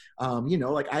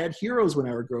Like I had heroes when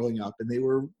I was growing up, and they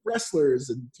were wrestlers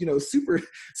and,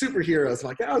 superheroes. I'm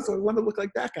like, oh, so I want to look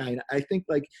like that guy. And I think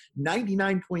like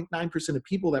 99.9% of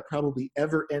people that probably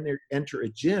ever enter a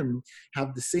gym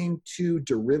have the same two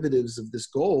derivatives of this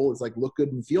goal. Is like look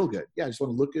good and feel good. Yeah, I just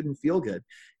want to look good and feel good.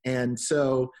 And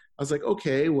so I was like,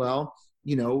 okay, well,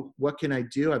 what can I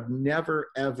do? I've never,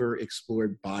 ever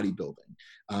explored bodybuilding.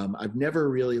 I've never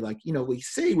really we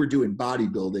say we're doing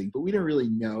bodybuilding, but we don't really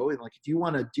know. And like, if you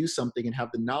want to do something and have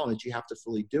the knowledge, you have to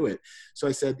fully do it. So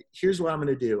I said, here's what I'm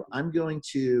going to do. I'm going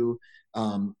to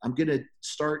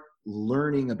start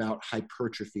learning about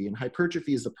hypertrophy, and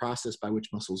hypertrophy is the process by which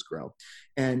muscles grow.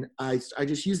 And I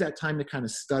just use that time to kind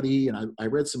of study. And I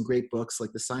read some great books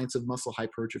like The Science of Muscle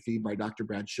Hypertrophy by Dr.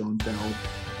 Brad Schoenfeld.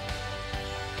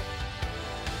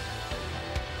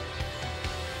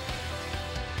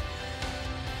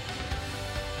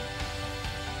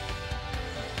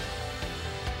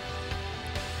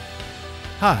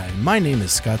 Hi, my name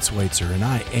is Scott Schweitzer, and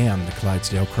I am the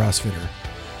Clydesdale CrossFitter.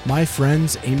 My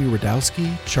friends Amy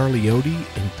Radowski, Charlie Odie,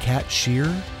 and Kat Shear,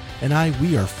 and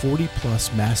we are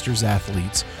 40-plus masters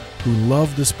athletes who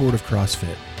love the sport of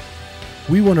CrossFit.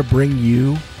 We want to bring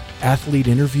you athlete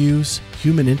interviews,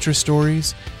 human interest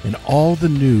stories, and all the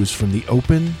news from the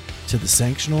Open to the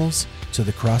Sanctionals to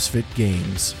the CrossFit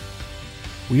Games.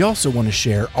 We also want to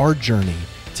share our journey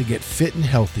to get fit and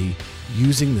healthy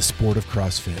using the sport of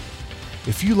CrossFit.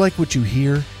 If you like what you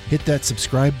hear, hit that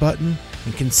subscribe button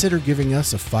and consider giving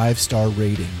us a 5-star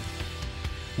rating.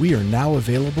 We are now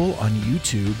available on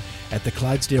YouTube at the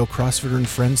Clydesdale CrossFitter and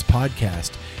Friends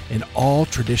podcast and all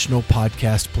traditional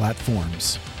podcast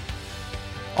platforms.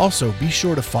 Also, be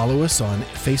sure to follow us on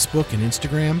Facebook and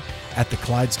Instagram at the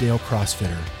Clydesdale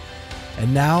CrossFitter.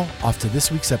 And now, off to this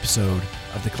week's episode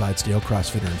of the Clydesdale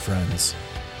CrossFitter and Friends.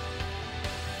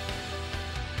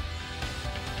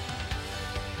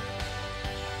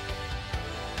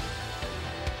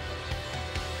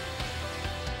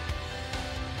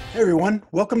 Hey everyone,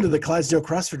 welcome to the Clydesdale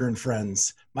CrossFitter and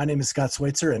Friends. My name is Scott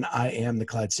Schweitzer and I am the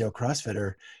Clydesdale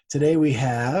CrossFitter. Today we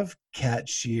have Kat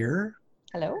Shear.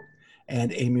 Hello.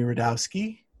 And Amy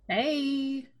Radowski.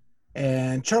 Hey.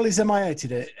 And Charlie's MIA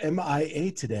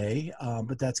today,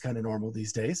 but that's kind of normal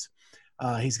these days.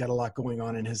 He's got a lot going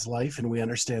on in his life and we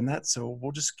understand that, so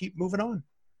we'll just keep moving on.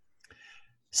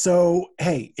 So,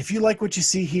 hey, if you like what you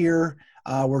see here,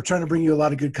 we're trying to bring you a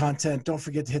lot of good content. Don't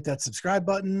forget to hit that subscribe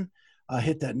button.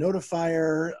 Hit that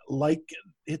notifier,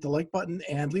 hit the like button,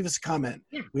 and leave us a comment.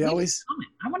 Yeah, comment.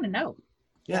 I want to know.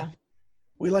 Yeah.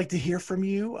 We like to hear from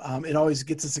you. It always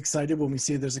gets us excited when we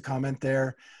see there's a comment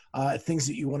there, things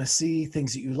that you want to see,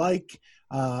 things that you like,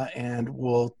 and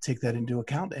we'll take that into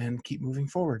account and keep moving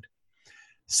forward.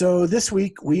 So this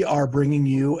week we are bringing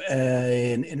you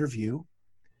an interview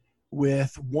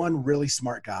with one really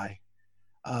smart guy,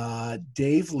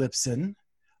 Dave Lipson.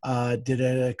 Did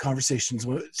a conversations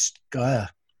with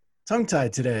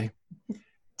tongue-tied today.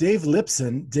 Dave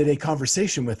Lipson did a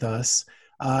conversation with us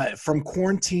from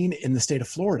quarantine in the state of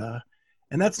Florida,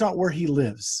 and that's not where he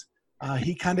lives.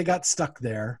 He kind of got stuck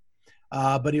there,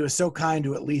 but he was so kind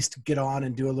to at least get on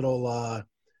and do a little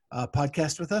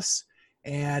podcast with us.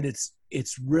 And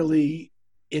it's really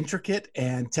intricate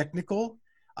and technical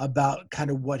about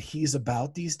kind of what he's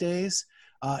about these days.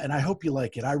 And I hope you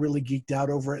like it. I really geeked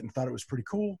out over it and thought it was pretty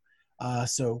cool.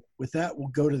 So with that, we'll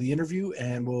go to the interview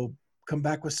and we'll come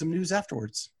back with some news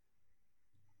afterwards.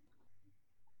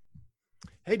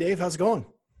 Hey, Dave, how's it going?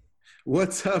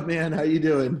 What's up, man? How you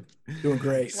doing? Doing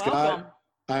great. Scott, welcome.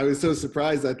 I was so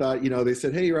surprised. I thought, they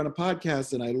said, hey, you're on a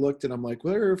podcast. And I looked and I'm like,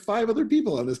 well, there are 5 other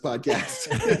people on this podcast.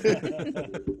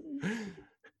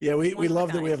 Yeah, we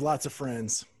love that we have lots of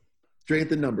friends.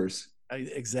 Strength in numbers.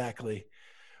 Exactly.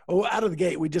 Oh, out of the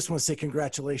gate, we just want to say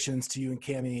congratulations to you and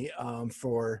Camille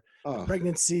for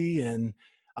pregnancy. And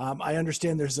I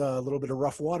understand there's a little bit of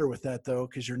rough water with that, though,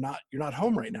 because you're not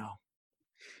home right now.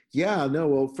 Yeah, no.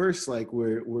 Well, first,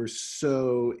 we're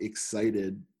so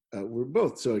excited. We're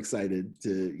both so excited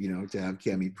to have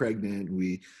Camille pregnant.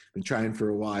 We've been trying for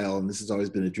a while, and this has always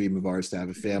been a dream of ours to have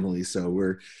a family. So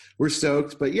we're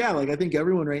stoked. But yeah, I think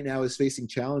everyone right now is facing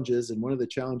challenges, and one of the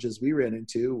challenges we ran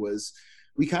into was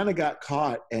we kind of got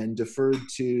caught and deferred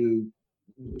to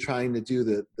trying to do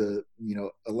the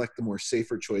elect the more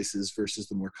safer choices versus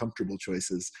the more comfortable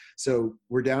choices. So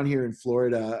we're down here in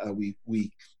Florida.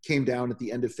 We came down at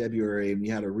the end of February and we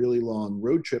had a really long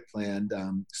road trip planned,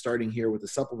 starting here with a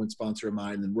supplement sponsor of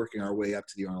mine, and working our way up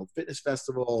to the Arnold Fitness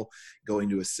Festival, going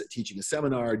to teaching a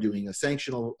seminar, doing a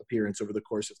sanctional appearance over the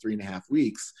course of 3.5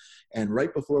 weeks. And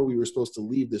right before we were supposed to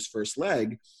leave this first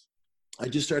leg, I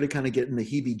just started kind of getting the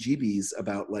heebie-jeebies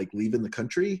about like leaving the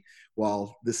country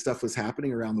while this stuff was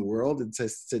happening around the world. And so I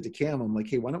said to Cam, I'm like,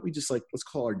 hey, why don't we just like, let's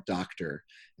call our doctor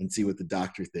and see what the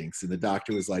doctor thinks. And the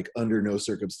doctor was like, under no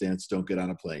circumstance, don't get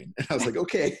on a plane. And I was like,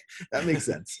 okay, that makes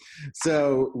sense.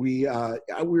 So we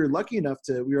were lucky enough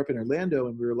we were up in Orlando,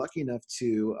 and we were lucky enough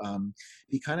to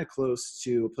be kind of close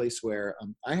to a place where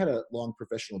I had a long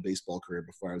professional baseball career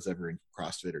before I was ever in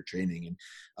CrossFit or training.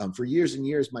 And for years and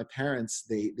years, my parents,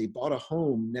 they bought a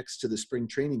home next to the spring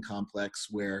training complex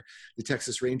where the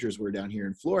Texas Rangers were down here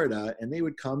in Florida, and they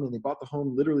would come, and they bought the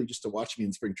home literally just to watch me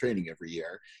in spring training every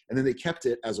year. And then they kept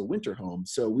it as a winter home.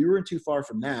 So we weren't too far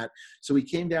from that. So we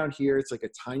came down here. It's like a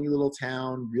tiny little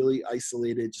town, really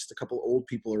isolated, just a couple old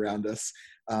people around us.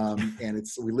 And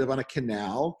we live on a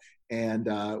canal. And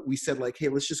we said like, hey,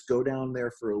 let's just go down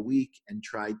there for a week and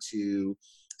try to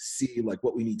see like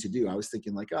what we need to do. I was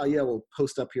thinking like, oh yeah, we'll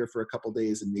post up here for a couple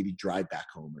days and maybe drive back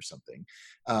home or something.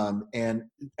 And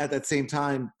at that same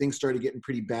time, things started getting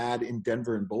pretty bad in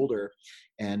Denver and Boulder.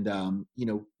 And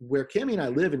where Camille and I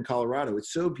live in Colorado,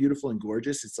 it's so beautiful and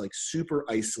gorgeous. It's like super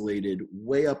isolated,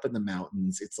 way up in the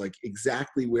mountains. It's like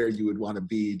exactly where you would want to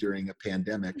be during a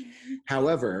pandemic.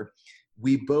 However,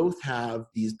 we both have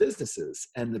these businesses,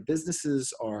 and the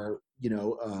businesses are,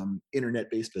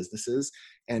 internet-based businesses,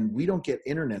 and we don't get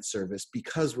internet service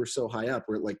because we're so high up.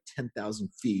 We're at like 10,000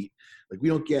 feet. Like we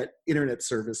don't get internet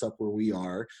service up where we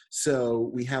are.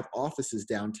 So we have offices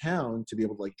downtown to be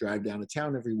able to like drive down to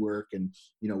town every work and,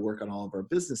 work on all of our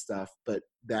business stuff. But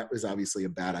that was obviously a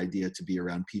bad idea to be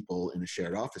around people in a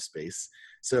shared office space.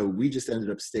 So we just ended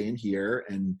up staying here,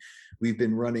 and we've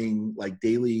been running like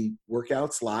daily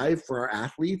workouts live for our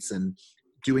athletes and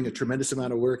doing a tremendous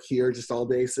amount of work here just all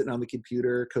day, sitting on the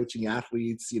computer, coaching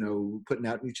athletes, putting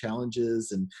out new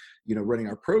challenges and, running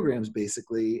our programs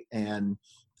basically. And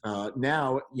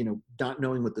now, not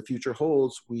knowing what the future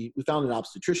holds, we found an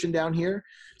obstetrician down here.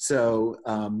 So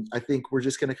I think we're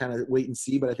just going to kind of wait and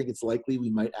see, but I think it's likely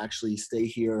we might actually stay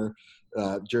here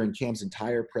during Cam's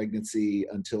entire pregnancy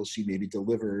until she maybe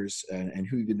delivers, and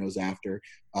who even knows after,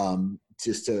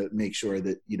 just to make sure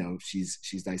that,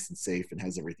 she's nice and safe and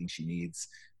has everything she needs,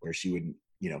 where she wouldn't,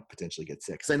 potentially get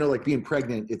sick. Because I know like being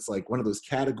pregnant, it's like one of those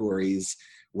categories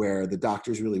where the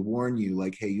doctors really warn you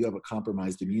like, hey, you have a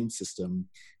compromised immune system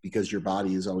because your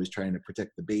body is always trying to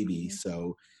protect the baby.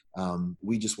 So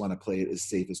we just want to play it as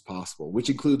safe as possible, which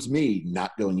includes me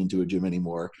not going into a gym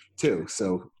anymore too.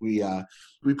 So we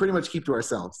pretty much keep to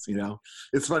ourselves.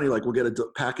 It's funny, like we'll get a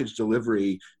package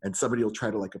delivery and somebody will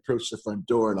try to like approach the front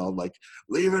door, and I'll like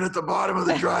leave it at the bottom of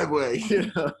the driveway.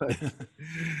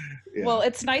 Yeah. Well,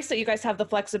 it's nice that you guys have the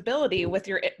flexibility with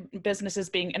your businesses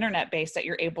being internet based, that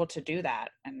you're able to do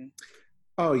that. And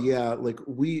oh yeah, like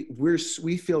we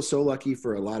feel so lucky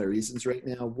for a lot of reasons right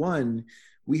now. One,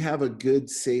 we have a good,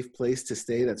 safe place to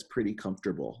stay that's pretty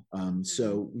comfortable.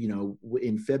 So,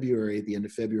 in February, at the end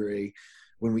of February,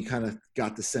 when we kind of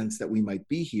got the sense that we might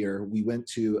be here, we went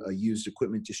to a used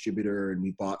equipment distributor and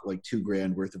we bought like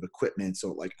 $2,000 worth of equipment.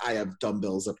 So like I have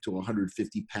dumbbells up to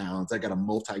 150 pounds. I got a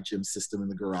multi-gym system in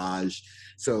the garage.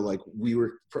 So like we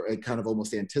were kind of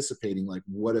almost anticipating like,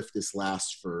 what if this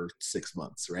lasts for 6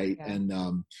 months, right?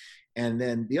 Yeah. And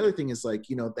then the other thing is like,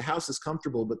 the house is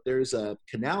comfortable, but there's a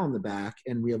canal in the back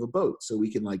and we have a boat. So we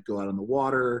can like go out on the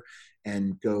water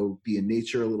and go be in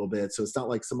nature a little bit. So it's not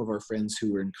like some of our friends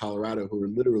who are in Colorado who are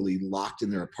literally locked in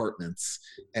their apartments.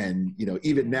 And,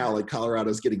 even now, like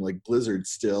Colorado's getting like blizzards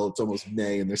still. It's almost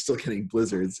May and they're still getting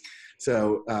blizzards.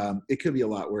 So it could be a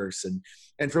lot worse.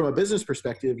 And from a business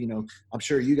perspective, I'm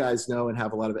sure you guys know and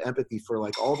have a lot of empathy for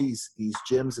like all these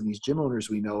gyms and these gym owners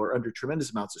we know are under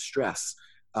tremendous amounts of stress.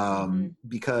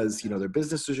 Because their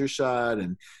businesses are shut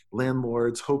and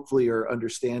landlords hopefully are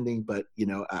understanding, but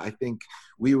I think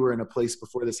we were in a place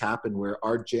before this happened where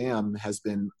our jam has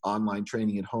been online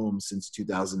training at home since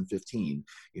 2015.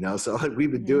 So like,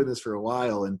 we've been doing this for a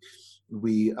while, and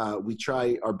we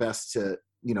try our best to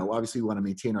obviously we want to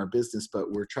maintain our business,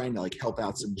 but we're trying to like help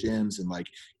out some gyms and like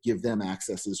give them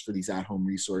accesses for these at-home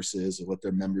resources and let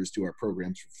their members do our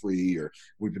programs for free, or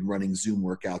we've been running Zoom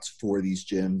workouts for these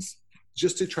gyms,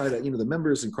 just to try to, the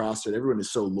members in CrossFit, everyone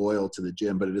is so loyal to the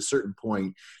gym, but at a certain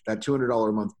point, that $200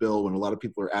 a month bill, when a lot of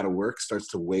people are out of work, starts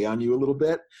to weigh on you a little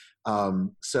bit.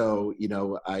 So,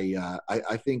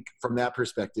 I think from that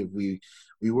perspective, we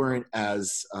weren't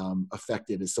as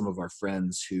affected as some of our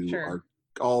friends who are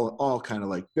all kind of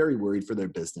like very worried for their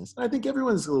business. And I think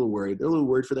everyone's a little worried. They're a little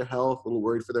worried for their health, a little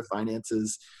worried for their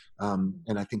finances.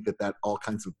 And I think that all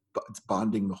kinds of it's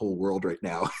bonding the whole world right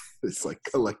now. It's like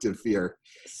collective fear.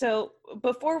 So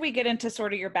before we get into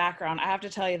sort of your background, I have to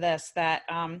tell you this, that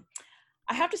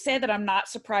I have to say that I'm not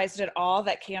surprised at all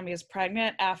that Camille is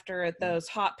pregnant after those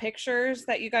hot pictures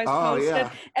that you guys posted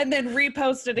and then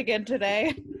reposted again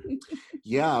today.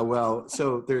 Yeah, well,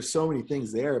 so there's so many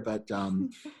things there, but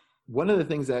one of the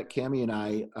things that Camille and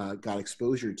I got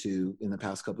exposure to in the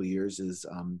past couple of years is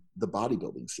the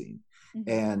bodybuilding scene. Mm-hmm.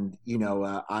 And, you know,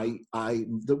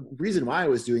 the reason why I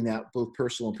was doing that, both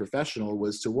personal and professional,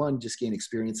 was to, one, just gain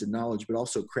experience and knowledge, but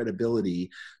also credibility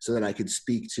so that I could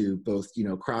speak to both, you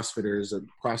know, CrossFitters.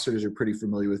 CrossFitters are pretty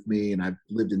familiar with me, and I've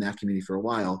lived in that community for a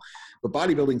while, but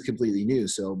bodybuilding is completely new.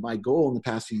 So my goal in the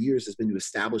past few years has been to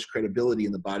establish credibility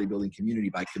in the bodybuilding community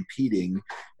by competing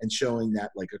and showing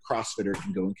that, like, a CrossFitter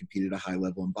can go and compete at a high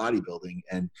level in bodybuilding.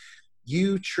 And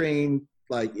you train,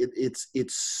 like,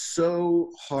 it's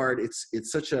so hard. It's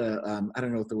such a, I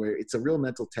don't know what the word, it's a real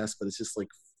mental test, but it's just like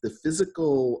the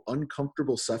physical,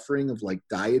 uncomfortable suffering of like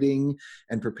dieting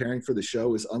and preparing for the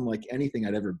show is unlike anything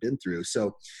I'd ever been through.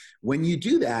 So when you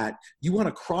do that, you want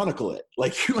to chronicle it.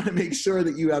 Like, you want to make sure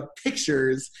that you have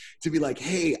pictures to be like,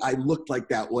 hey, I looked like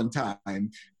that one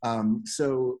time.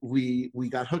 So we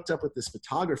got hooked up with this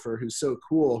photographer who's so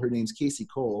cool. Her name's Casey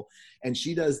Cole, and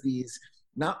she does these,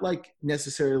 not like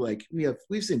necessarily like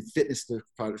we've seen fitness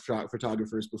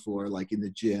photographers before, like in the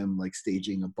gym, like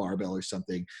staging a barbell or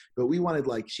something, but we wanted,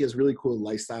 like, she has really cool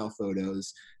lifestyle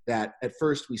photos that at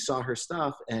first we saw her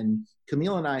stuff, and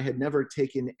Camille and I had never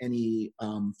taken any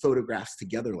photographs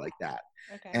together like that.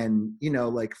 Okay. And, you know,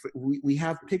 like we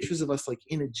have pictures of us like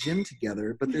in a gym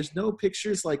together, but there's no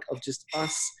pictures like of just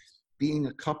us being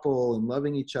a couple and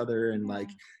loving each other. And like,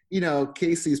 you know,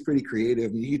 Casey's pretty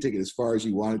creative. You can take it as far as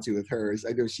you wanted to with hers.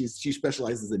 I know she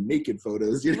specializes in naked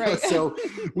photos, you know, right. So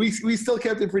we still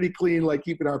kept it pretty clean, like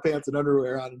keeping our pants and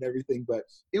underwear on and everything. But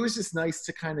it was just nice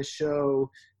to kind of show,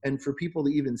 and for people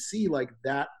to even see like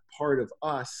that part of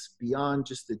us beyond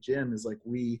just the gym, is like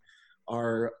we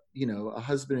are, you know, a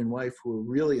husband and wife who are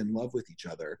really in love with each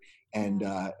other. And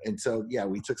so, yeah,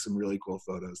 we took some really cool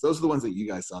photos. Those are the ones that you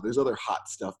guys saw. There's other hot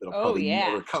stuff that'll probably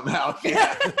never come out.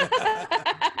 Yeah.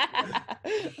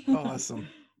 Awesome.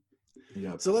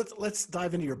 Yeah. So let's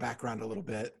dive into your background a little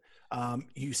bit.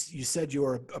 You said you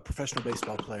were a professional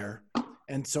baseball player,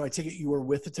 and so I take it you were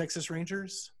with the Texas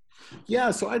Rangers? Yeah,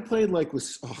 so I played like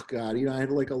with, oh God, you know, I had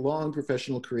like a long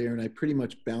professional career, and I pretty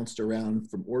much bounced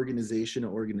around from organization to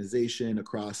organization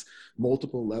across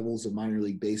multiple levels of minor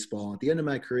league baseball. At the end of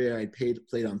my career, I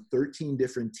played on 13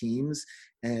 different teams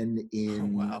and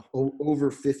in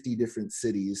over 50 different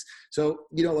cities. So,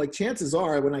 you know, like, chances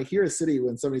are when I hear a city,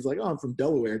 when somebody's like, oh, I'm from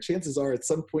Delaware, chances are at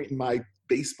some point in my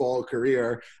baseball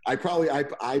career, I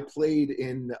played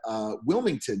in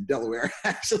Wilmington, Delaware,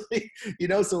 actually, you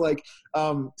know, so like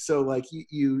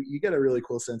you get a really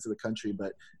cool sense of the country.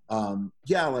 But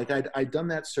yeah, like I'd done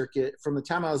that circuit from the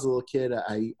time I was a little kid.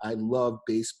 I loved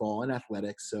baseball and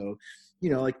athletics. So, you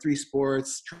know, like 3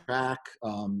 sports, track,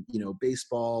 you know,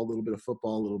 baseball, a little bit of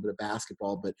football, a little bit of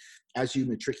basketball. But as you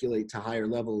matriculate to higher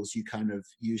levels, you kind of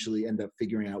usually end up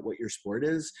figuring out what your sport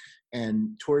is.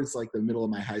 And towards like the middle of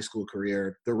my high school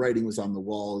career, the writing was on the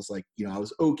walls. Like, you know, I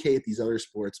was okay at these other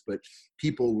sports, but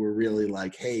people were really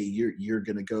like, hey, you're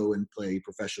going to go and play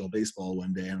professional baseball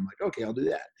one day. And I'm like, okay, I'll do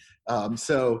that.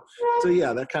 So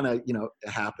yeah, that kind of, you know,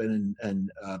 happened. And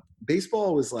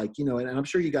baseball was like, you know, and I'm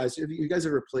sure you guys, if you guys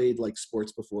ever played like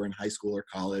sports before in high school or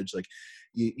college, like,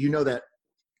 you know that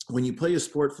when you play a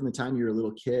sport from the time you're a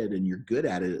little kid and you're good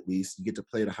at it, at least you get to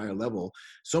play at a higher level,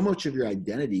 so much of your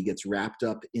identity gets wrapped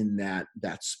up in that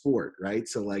sport, right?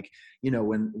 So like, you know,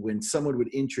 when someone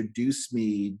would introduce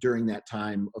me during that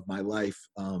time of my life,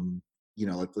 you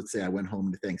know, like, let's say I went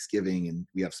home to Thanksgiving and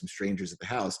we have some strangers at the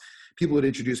house, people would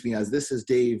introduce me as, this is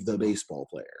Dave, the baseball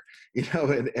player, you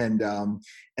know,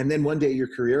 and then one day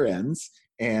your career ends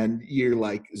and you're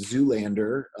like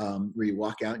Zoolander, where you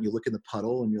walk out and you look in the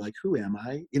puddle and you're like, who am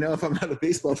I? You know, if I'm not a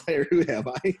baseball player, who am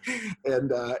I?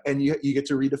 And you get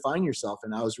to redefine yourself.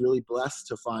 And I was really blessed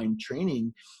to find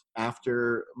training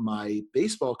after my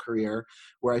baseball career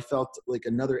where I felt like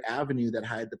another avenue that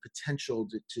had the potential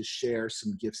to share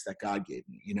some gifts that God gave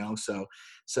me, you know?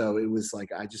 So it was like,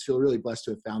 I just feel really blessed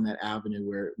to have found that avenue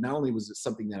where not only was it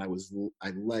something that I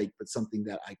liked, but something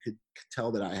that I could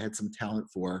tell that I had some talent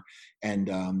for.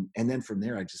 And then from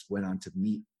there, I just went on to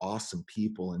meet awesome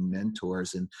people and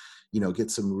mentors and, you know, get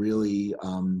some really,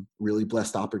 really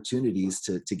blessed opportunities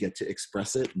to get to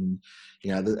express it. And,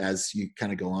 you know, as you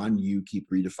kind of go on, you keep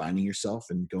redefining yourself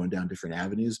and going down different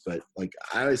avenues. But like,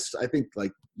 I think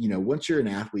like, you know, once you're an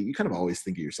athlete, you kind of always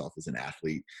think of yourself as an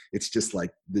athlete. It's just like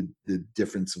the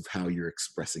difference of how you're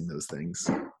expressing those things.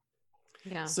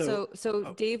 Yeah. So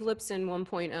Dave Lipson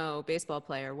 1.0 baseball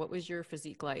player, what was your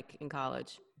physique like in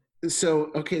college?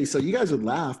 So, okay, so you guys would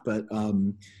laugh, but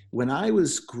when I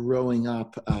was growing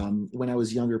up, when I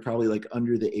was younger, probably like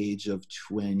under the age of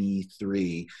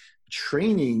 23,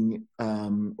 training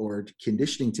or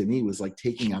conditioning to me was like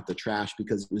taking out the trash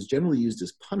because it was generally used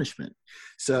as punishment.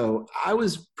 So I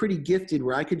was pretty gifted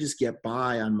where I could just get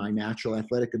by on my natural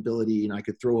athletic ability and I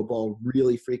could throw a ball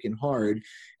really freaking hard.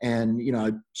 And,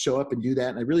 I'd show up and do that.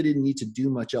 And I really didn't need to do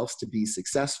much else to be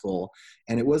successful.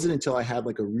 And it wasn't until I had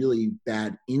like a really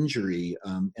bad injury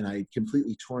and I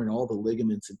completely torn all the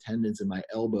ligaments and tendons in my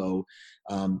elbow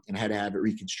and I had to have it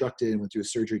reconstructed and went through a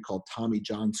surgery called Tommy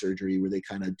John surgery where they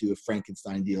kind of do a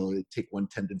Frankenstein deal. They take one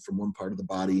tendon from one part of the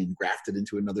body and graft it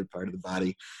into another part of the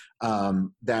body.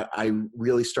 That I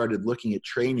really started looking at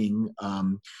training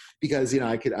because,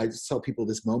 I just tell people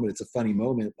this moment, it's a funny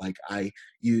moment. Like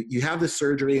you have the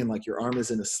surgery and like your arm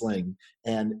is in a sling.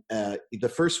 And the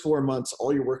first 4 months,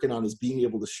 all you're working on is being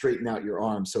able to straighten out your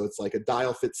arm. So it's like a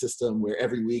dial fit system where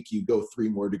every week you go 3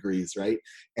 more degrees, right?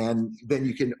 And then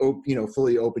you can,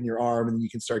 fully open your arm and you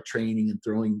can start training and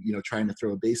throwing, trying to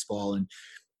throw a baseball. And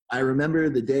I remember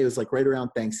the day, it was like right around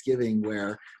Thanksgiving,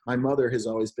 where my mother has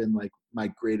always been like my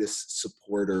greatest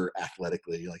supporter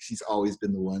athletically. Like she's always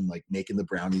been the one like making the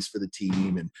brownies for the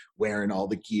team and wearing all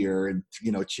the gear and,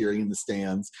 cheering in the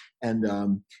stands.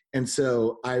 And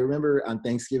so I remember on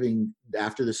Thanksgiving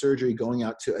after the surgery going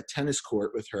out to a tennis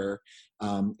court with her.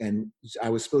 And I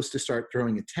was supposed to start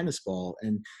throwing a tennis ball.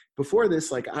 And before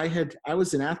this, like I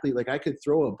was an athlete, like I could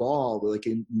throw a ball like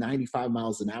in 95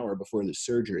 miles an hour before the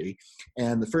surgery.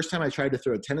 And the first time I tried to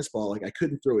throw a tennis ball, like I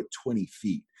couldn't throw it 20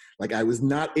 feet. Like I was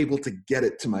not able to get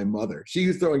it to my mother. She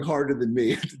was throwing harder than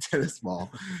me at the tennis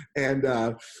ball. And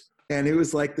it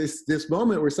was like this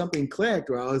moment where something clicked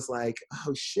where I was like,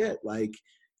 oh shit, like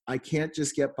I can't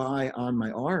just get by on my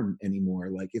arm anymore.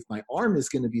 Like if my arm is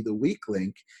going to be the weak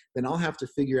link, then I'll have to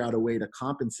figure out a way to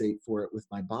compensate for it with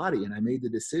my body. And I made the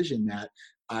decision that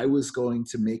I was going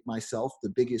to make myself the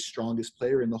biggest, strongest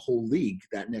player in the whole league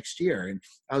that next year. And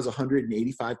I was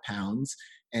 185 pounds.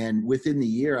 And within the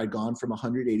year, I'd gone from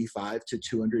 185 to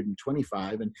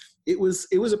 225. And it was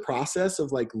a process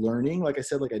of like learning. Like I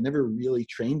said, like I never really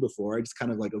trained before. I just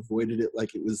kind of like avoided it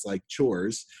like it was like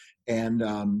chores. And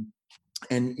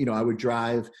I would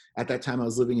drive, at that time I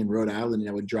was living in Rhode Island, and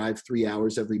I would drive 3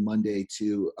 hours every Monday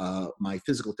to my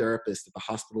physical therapist at the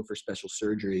Hospital for Special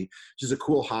Surgery, which is a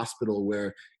cool hospital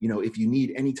where, if you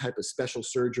need any type of special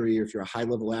surgery, or if you're a high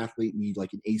level athlete and you need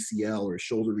like an ACL or a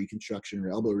shoulder reconstruction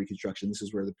or elbow reconstruction, this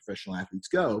is where the professional athletes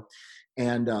go.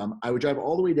 And I would drive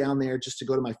all the way down there just to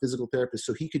go to my physical therapist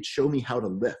so he could show me how to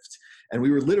lift. And we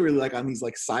were literally like on these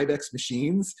like Cybex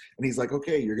machines. And he's like,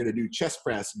 okay, you're going to do chest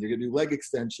press and you're going to do leg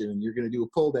extension and you're going to do a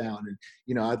pull down. And,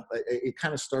 it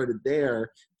kind of started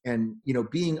there. And,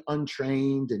 being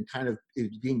untrained and kind of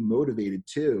being motivated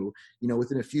too,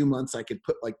 within a few months I could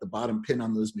put like the bottom pin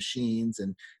on those machines.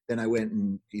 And then I went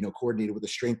and, coordinated with a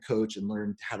strength coach and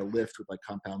learned how to lift with like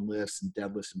compound lifts and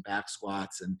deadlifts and back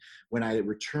squats. And when I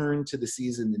returned to the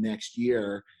season the next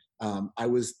year, I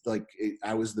was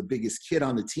the biggest kid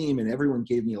on the team, and everyone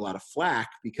gave me a lot of flack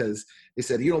because they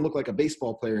said, you don't look like a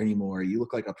baseball player anymore. You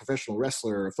look like a professional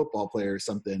wrestler or a football player or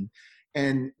something.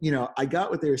 And, I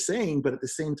got what they were saying, but at the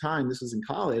same time, this was in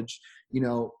college,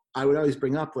 I would always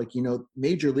bring up like,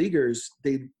 major leaguers,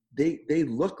 they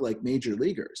look like major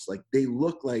leaguers. Like they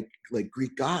look like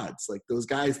Greek gods, like those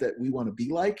guys that we want to be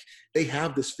like, they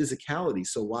have this physicality.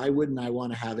 So why wouldn't I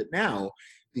want to have it now?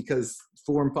 Because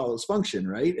form follows function,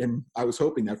 right? And I was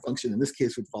hoping that function in this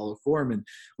case would follow form. And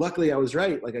luckily I was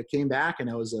right. Like I came back and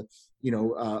I was a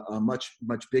much,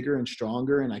 much bigger and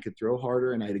stronger, and I could throw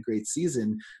harder, and I had a great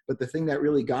season. But the thing that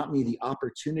really got me the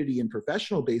opportunity in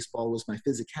professional baseball was my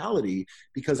physicality,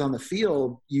 because on the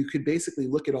field, you could basically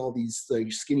look at all these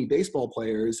like skinny baseball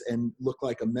players and look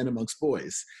like a men amongst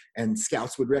boys, and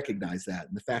scouts would recognize that.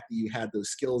 And the fact that you had those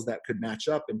skills that could match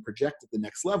up and project at the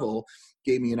next level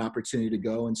gave me an opportunity to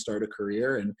go and start a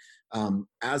career. And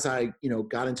as I,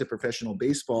 got into professional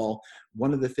baseball,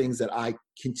 one of the things that I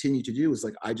continue to do is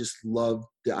like, I just love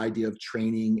the idea of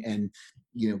training and,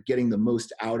 getting the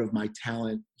most out of my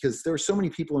talent, because there are so many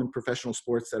people in professional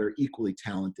sports that are equally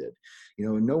talented.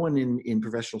 No one in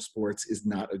professional sports is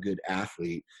not a good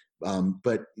athlete.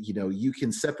 But, you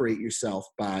can separate yourself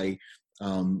by,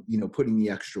 putting the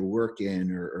extra work in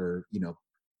or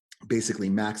basically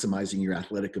maximizing your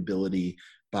athletic ability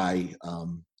by,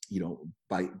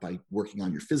 by working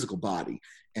on your physical body.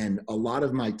 And a lot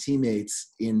of my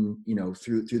teammates through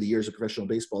the years of professional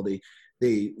baseball,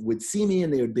 they would see me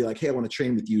and they would be like, hey, I want to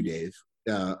train with you, Dave.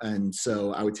 And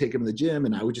so I would take him to the gym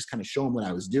and I would just kind of show him what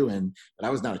I was doing, but I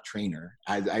was not a trainer.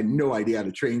 I had no idea how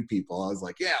to train people. I was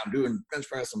like, yeah, I'm doing bench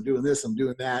press, I'm doing this, I'm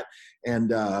doing that.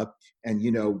 And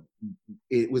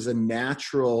it was a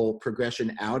natural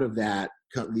progression out of that,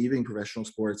 leaving professional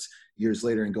sports years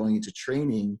later and going into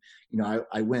training.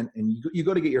 I went, and you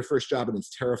go to get your first job and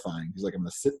it's terrifying. Because like, I'm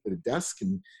going to sit at a desk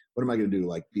and what am I going to do?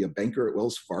 Like be a banker at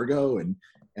Wells Fargo?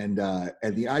 And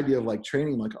the idea of like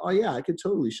training, I'm like, oh yeah, I could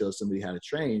totally show somebody how to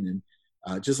train.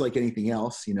 And just like anything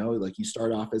else, like you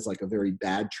start off as like a very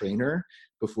bad trainer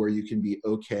before you can be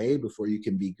okay, before you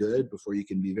can be good, before you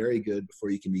can be very good,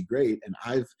 before you can be great. And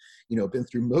I've, been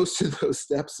through most of those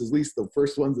steps, at least the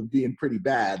first ones of being pretty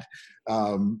bad.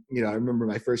 I remember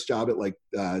my first job at like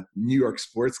New York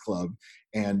Sports Club,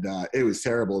 and it was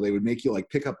terrible. They would make you like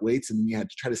pick up weights and you had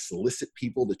to try to solicit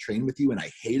people to train with you. And I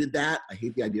hated that. I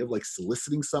hate the idea of like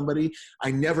soliciting somebody.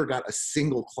 I never got a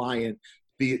single client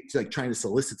like trying to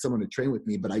solicit someone to train with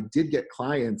me, but I did get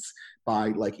clients by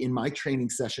like in my training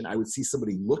session, I would see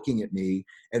somebody looking at me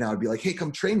and I would be like, hey,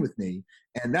 come train with me.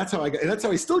 And that's how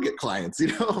I still get clients,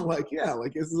 I'm like, yeah,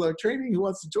 like this is our training, who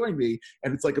wants to join me?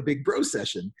 And it's like a big bro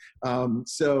session.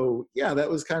 So yeah, that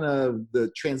was kind of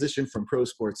the transition from pro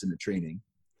sports into training.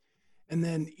 And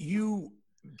then you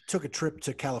took a trip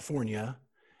to California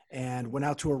and went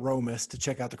out to Aromas to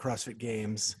check out the CrossFit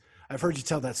Games. I've heard you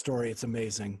tell that story. It's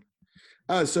amazing.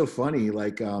 Oh, it's so funny.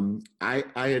 Like, I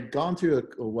had gone through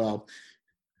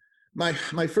my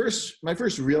first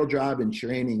real job in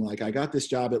training. Like I got this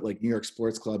job at like New York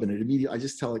Sports Club, and I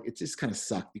just tell like, it just kind of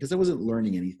sucked because I wasn't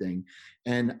learning anything.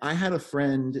 And I had a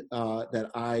friend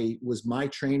that I was my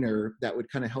trainer that would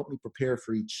kind of help me prepare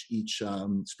for each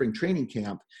spring training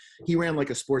camp. He ran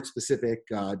like a sports specific,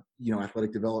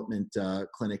 athletic development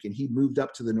clinic, and he moved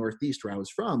up to the Northeast where I was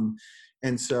from.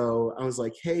 And so I was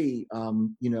like, hey,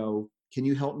 can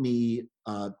you help me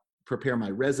prepare my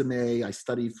resume? I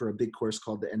studied for a big course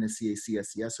called the NSCA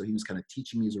CSCS. So he was kind of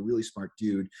teaching me. He's a really smart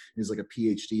dude. He was like a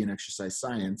PhD in exercise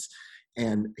science.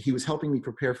 And he was helping me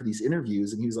prepare for these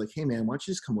interviews. And he was like, hey man, why don't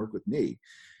you just come work with me?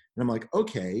 And I'm like,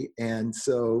 okay. And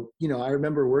so, I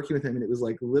remember working with him, and it was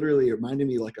like, literally it reminded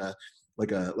me like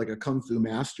a kung fu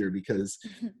master, because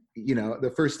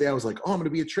the first day I was like, oh, I'm going to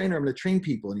be a trainer, I'm going to train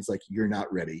people. And he's like, you're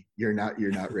not ready. You're not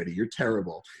ready. You're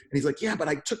terrible. And he's like, yeah, but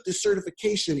I took this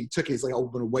certification. He took it. He's like, oh,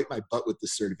 I'm going to wipe my butt with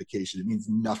this certification. It means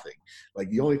nothing. Like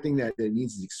the only thing that it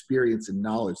means is experience and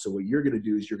knowledge. So what you're going to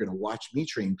do is you're going to watch me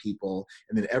train people.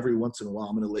 And then every once in a while,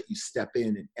 I'm going to let you step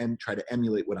in and try to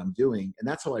emulate what I'm doing. And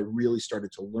that's how I really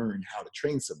started to learn how to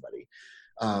train somebody.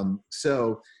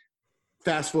 So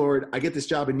fast forward, I get this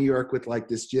job in New York with like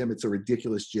this gym. It's a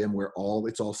ridiculous gym where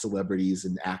it's all celebrities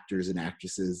and actors and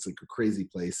actresses. It's like a crazy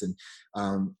place.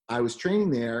 And I was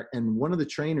training there, and one of the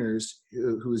trainers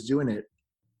who was doing it,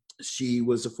 she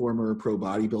was a former pro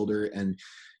bodybuilder, and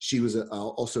she was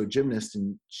also a gymnast,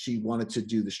 and she wanted to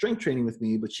do the strength training with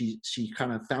me, but she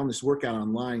kind of found this workout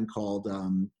online called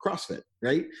CrossFit,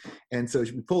 right? And so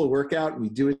we pull a workout and we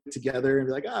do it together, and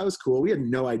be like, oh, it was cool. We had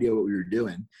no idea what we were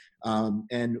doing.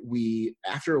 And we,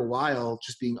 after a while,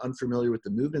 just being unfamiliar with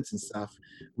the movements and stuff,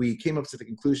 we came up to the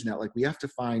conclusion that like, we have to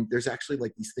find, there's actually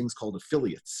like these things called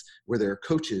affiliates, where there are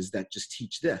coaches that just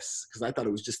teach this, because I thought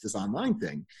it was just this online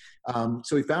thing.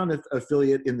 So we found an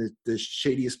affiliate in the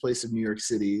shadiest place of New York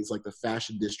City. It's like the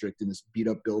Fashion District, in this beat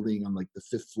up building on like the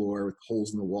 5th floor with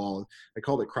holes in the wall. I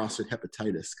called it CrossFit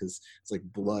Hepatitis because it's like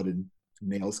blood and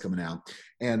nails coming out.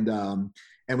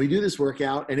 And we do this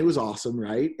workout, and it was awesome,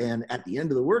 right? And at the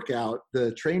end of the workout,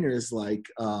 the trainer is like,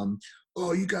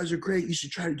 oh, you guys are great. You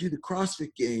should try to do the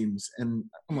CrossFit Games. And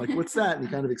I'm like, what's that? And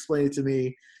he kind of explained it to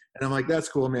me. And I'm like, that's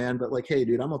cool, man. But like, hey,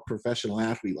 dude, I'm a professional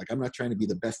athlete. Like, I'm not trying to be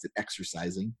the best at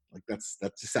exercising. Like, that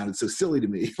just sounded so silly to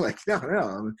me. Like,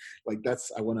 no. Like,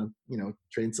 I want to,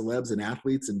 train celebs and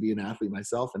athletes and be an athlete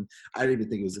myself. And I didn't even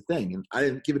think it was a thing. And I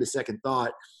didn't give it a second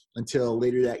thought until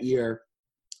later that year.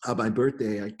 My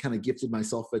birthday, I kind of gifted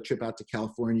myself a trip out to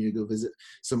California to go visit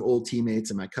some old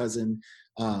teammates and my cousin.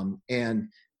 And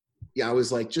yeah, I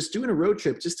was like just doing a road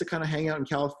trip just to kind of hang out in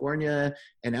California.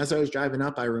 And as I was driving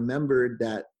up, I remembered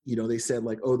that, they said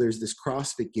like, oh, there's this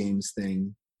CrossFit Games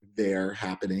thing there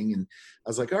happening. And I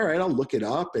was like, all right, I'll look it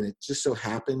up. And it just so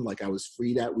happened, like I was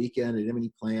free that weekend. I didn't have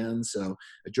any plans. So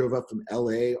I drove up from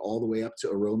LA all the way up to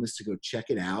Aromas to go check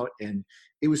it out. And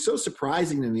it was so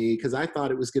surprising to me because I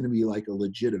thought it was going to be like a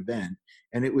legit event.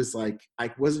 And it was like,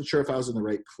 I wasn't sure if I was in the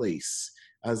right place.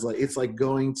 I was like, it's like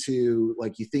going to,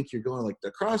 like, you think you're going like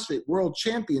the CrossFit World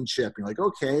Championship. You're like,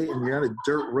 okay. And you're on a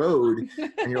dirt road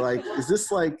and you're like, is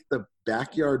this like the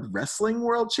backyard wrestling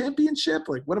world championship?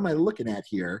 Like, what am I looking at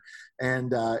here?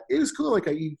 And it was cool. Like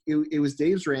it was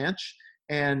Dave's Ranch.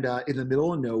 and in the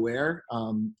middle of nowhere.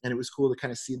 And it was cool to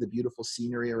kind of see the beautiful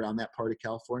scenery around that part of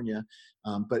California.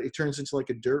 But it turns into like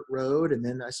a dirt road. And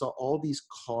then I saw all these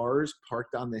cars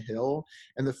parked on the hill.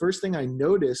 And the first thing I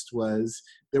noticed was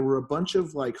there were a bunch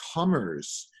of like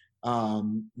Hummers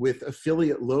with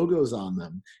affiliate logos on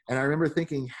them. And I remember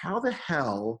thinking, how the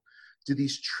hell do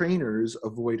these trainers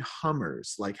avoid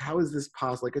Hummers? Like, how is this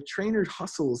possible? Like, a trainer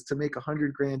hustles to make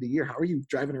 $100 grand a year. How are you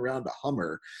driving around a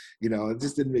Hummer? You know, it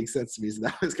just didn't make sense to me. So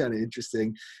that was kind of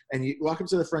interesting. And you walk up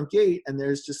to the front gate and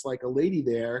there's just like a lady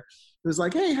there who's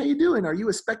like, hey, how you doing? Are you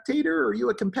a spectator or are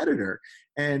you a competitor?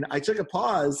 And I took a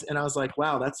pause and I was like,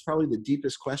 wow, that's probably the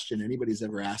deepest question anybody's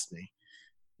ever asked me.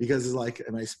 Because it's like,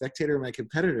 am I a spectator or am I a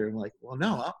competitor? I'm like, well,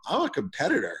 no, I'm a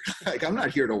competitor. Like, I'm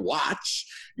not here to watch,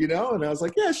 you know? And I was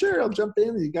like, yeah, sure, I'll jump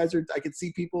in. You guys are, I could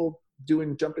see people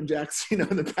doing jumping jacks, you know,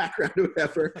 in the background or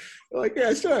whatever. I'm like,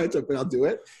 yeah, sure, I'll jump in, I'll do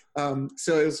it.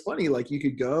 So it was funny, like you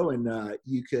could go and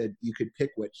you could pick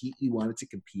what heat you wanted to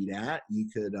compete at. You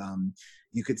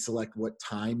could select what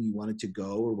time you wanted to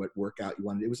go or what workout you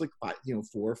wanted. It was like 4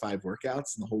 or 5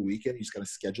 workouts in the whole weekend. You just got to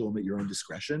schedule them at your own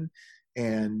discretion.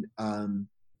 And,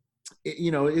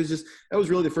 it was just, that was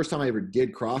really the first time I ever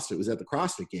did CrossFit. It was at the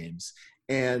CrossFit Games.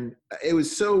 And it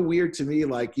was so weird to me,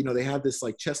 like, you know, they had this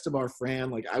like chest to bar Fran,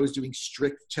 like I was doing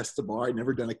strict chest to bar. I'd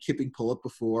never done a kipping pull-up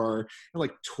before. And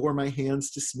like tore my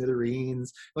hands to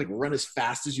smithereens, like run as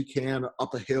fast as you can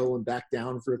up a hill and back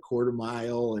down for a quarter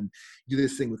mile and do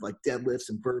this thing with like deadlifts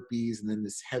and burpees. And then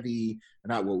this heavy,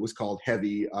 not what was called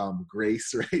heavy,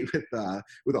 Grace, right?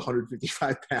 With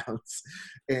 155 pounds.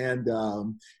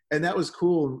 And that was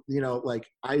cool. You know, like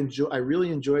I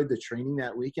really enjoyed the training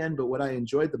that weekend, but what I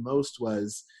enjoyed the most was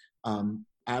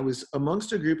I was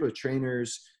amongst a group of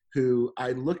trainers who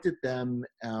I looked at them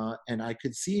and I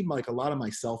could see like a lot of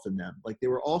myself in them. Like they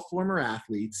were all former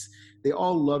athletes. They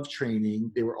all loved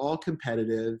training. They were all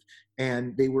competitive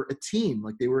and they were a team,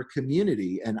 like they were a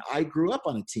community. And I grew up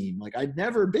on a team. Like I'd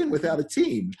never been without a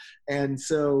team. And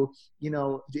so, you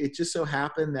know, it just so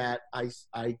happened that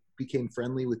I became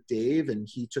friendly with Dave and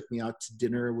he took me out to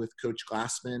dinner with Coach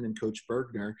Glassman and Coach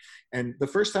Bergner. And the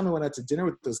first time I went out to dinner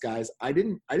with those guys, I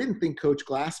didn't think Coach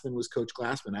Glassman was Coach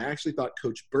Glassman. I actually thought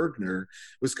Coach Bergner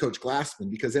was Coach Glassman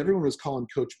because everyone was calling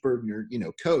Coach Bergner, you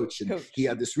know, Coach. And he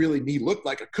had this he looked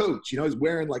like a coach, you know, he's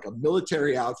wearing like a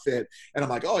military outfit. And I'm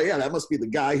like, oh yeah, that must be the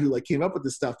guy who like came up with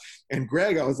this stuff. And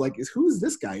Greg, I was like, who is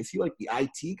this guy? Is he like the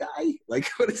IT guy? Like,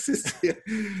 what is this?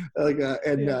 Like,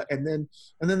 and then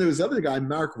there was other guy,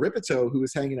 Mark Ripito, who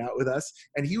was hanging out with us,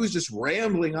 and he was just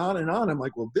rambling on and on. I'm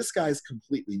like, well, this guy's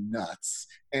completely nuts.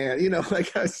 And, you know,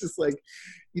 like, I was just like,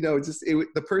 you know,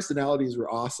 the personalities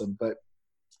were awesome. But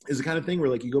it's the kind of thing where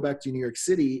like you go back to New York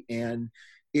City and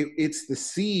it's the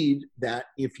seed that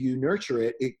if you nurture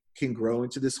it, it can grow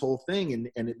into this whole thing.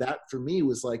 And that for me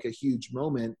was like a huge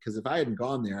moment because if I hadn't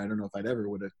gone there, I don't know if I'd ever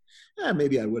would have,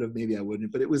 maybe I would have, maybe I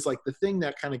wouldn't, but it was like the thing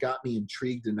that kind of got me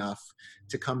intrigued enough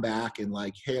to come back and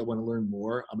like, hey, I want to learn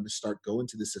more. I'm going to start going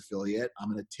to this affiliate. I'm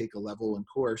going to take a level 1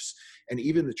 course. And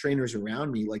even the trainers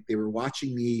around me, like they were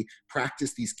watching me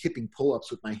practice these kipping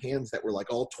pull-ups with my hands that were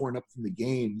like all torn up from the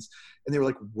games. And they were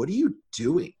like, what are you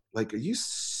doing? Like, are you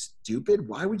stupid?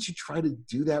 Why would you try to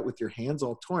do that with your hands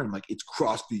all torn? I'm like, it's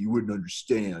CrossFit, you wouldn't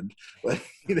understand. Like,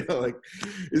 you know, like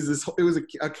it was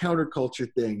a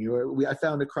counterculture thing. You know, I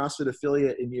found a CrossFit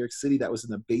affiliate in New York City that was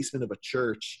in the basement of a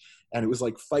church, and it was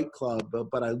like Fight Club,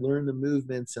 but I learned the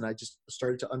movements and I just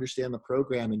started to understand the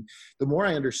program. And the more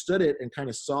I understood it and kind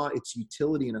of saw its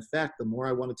utility and effect, the more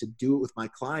I wanted to do it with my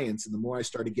clients, and the more I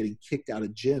started getting kicked out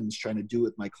of gyms trying to do it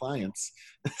with my clients.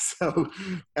 So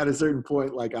at a certain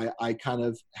point, like I kind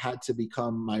of had to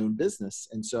become my own business.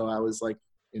 And so I was like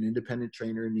an independent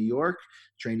trainer in New York,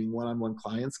 training one-on-one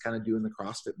clients, kind of doing the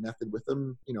CrossFit method with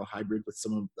them, you know, hybrid with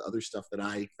some of the other stuff that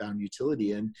I found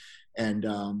utility in. And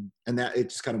that it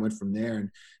just kind of went from there. And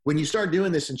when you start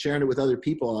doing this and sharing it with other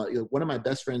people, you know, one of my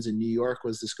best friends in New York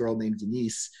was this girl named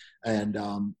Denise. And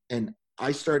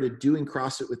I started doing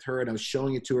CrossFit with her and I was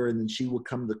showing it to her, and then she would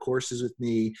come to the courses with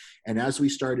me. And as we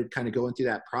started kind of going through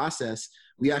that process,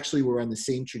 we actually were on the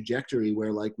same trajectory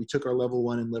where like we took our level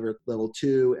 1 and level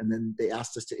 2, and then they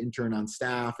asked us to intern on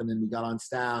staff, and then we got on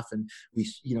staff and we,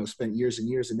 you know, spent years and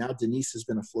years. And now Denise has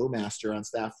been a flow master on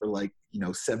staff for like, you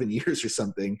know, 7 years or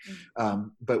something.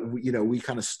 But we, you know, we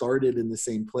kind of started in the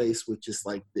same place with just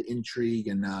like the intrigue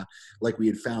and like we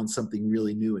had found something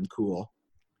really new and cool.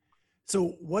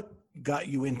 So what got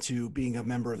you into being a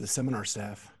member of the seminar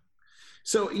staff?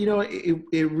 So, you know,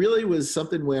 it really was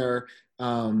something where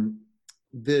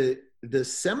the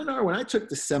seminar, when I took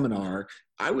the seminar,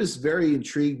 I was very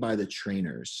intrigued by the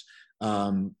trainers.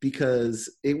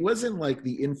 because it wasn't like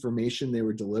the information they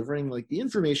were delivering. Like the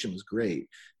information was great,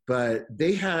 but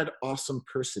they had awesome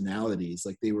personalities.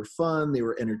 Like they were fun, they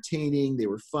were entertaining, they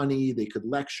were funny, they could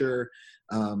lecture.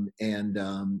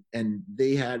 And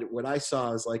they had, what I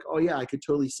saw is like, oh yeah, I could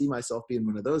totally see myself being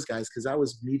one of those guys, because I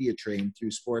was media trained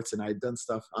through sports, and I had done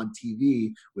stuff on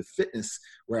TV with fitness,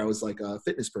 where I was like a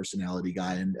fitness personality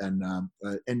guy, and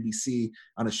NBC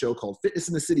on a show called Fitness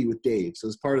in the City with Dave. So it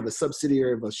was part of a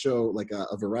subsidiary of a show, like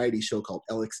a variety show called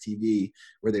LXTV,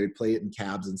 where they would play it in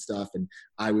cabs and stuff, and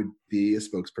I would be a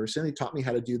spokesperson. They taught me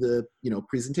how to do the,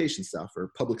 presentation stuff,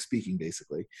 or public speaking,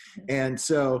 basically. And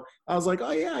so I was like,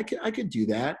 oh yeah, I could do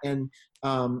that. And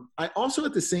I also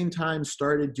at the same time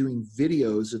started doing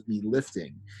videos of me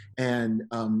lifting. And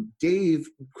Dave,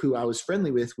 who I was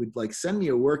friendly with, would like send me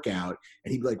a workout,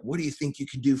 and he'd be like, what do you think you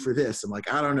can do for this? I'm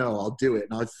like, I don't know, I'll do it.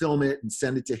 And I'd film it and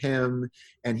send it to him,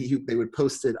 and they would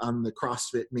post it on the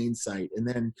CrossFit main site. And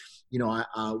then,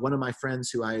 one of my friends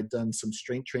who I had done some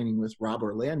strength training with, Rob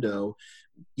Orlando,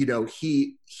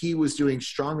 he was doing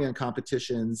strongman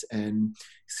competitions and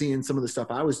seeing some of the stuff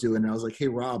I was doing. And I was like, hey,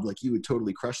 Rob, like you would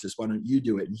totally crush this. Why don't you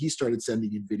do it? And he started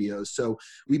sending in videos. So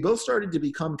we both started to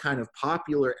become kind of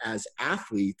popular as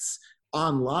athletes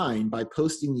online by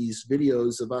posting these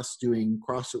videos of us doing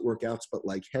CrossFit workouts, but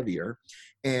like heavier.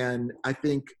 And I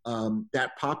think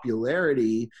that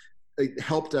popularity, it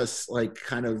helped us like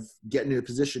kind of get into a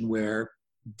position where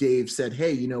Dave said,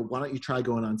 hey, why don't you try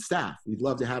going on staff? We'd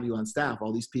love to have you on staff.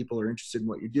 All these people are interested in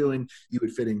what you're doing. You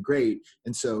would fit in great.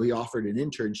 And so he offered an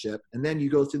internship. And then you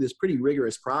go through this pretty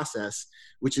rigorous process,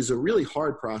 which is a really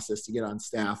hard process to get on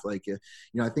staff. Like,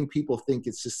 I think people think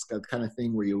it's just the kind of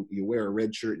thing where you wear a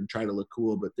red shirt and try to look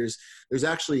cool. But there's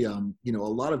actually, a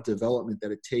lot of development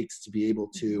that it takes to be able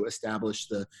to establish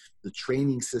the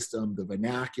training system, the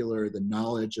vernacular, the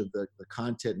knowledge of the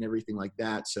content and everything like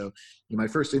that. So my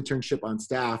first internship on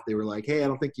staff, they were like, hey, I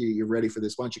don't think you're ready for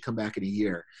this. Why don't you come back in a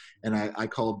year? And I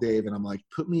called Dave, and I'm like,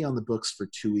 put me on the books for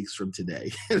 2 weeks from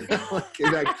today.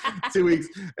 like 2 weeks.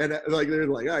 And like, they're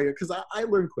like, oh, yeah, because I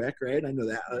learn quick, right? I know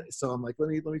that. So I'm like, let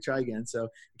me try again. So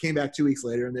I came back 2 weeks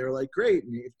later, and they were like, great.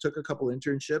 And it took a couple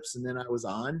internships, and then I was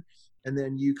on. And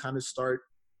then you kind of start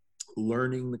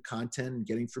learning the content and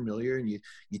getting familiar, and you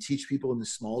teach people in the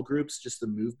small groups just the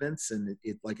movements, and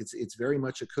it's very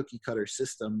much a cookie cutter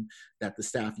system that the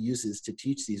staff uses to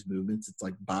teach these movements. It's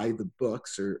like by the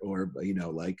books, or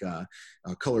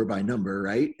color by number,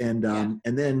 right? And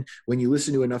and then when you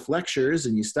listen to enough lectures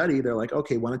and you study, they're like,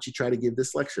 okay, why don't you try to give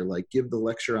this lecture? Like give the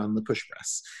lecture on the push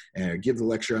press, or give the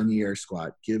lecture on the air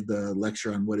squat, give the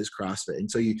lecture on what is CrossFit. And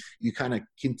so you kind of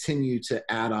continue to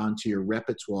add on to your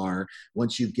repertoire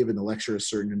once you've given the lecture a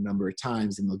certain number of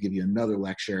times, and they'll give you another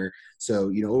lecture.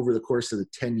 So, over the course of the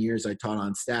 10 years I taught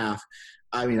on staff,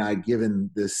 I mean, I'd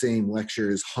given the same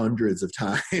lectures hundreds of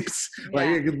times. Like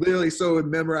I could literally so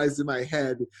memorized in my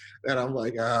head that I'm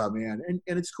like, oh man. And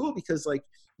it's cool because like,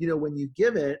 when you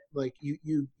give it, like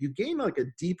you gain like a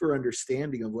deeper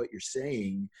understanding of what you're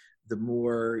saying. The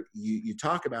more you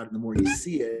talk about it, the more you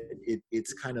see it,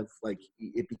 it's kind of like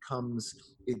it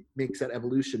makes that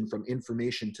evolution from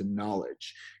information to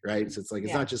knowledge, right? So it's like,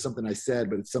 it's not just something I said,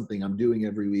 but it's something I'm doing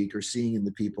every week or seeing in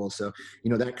the people. So,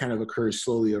 that kind of occurs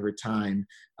slowly over time.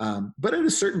 But at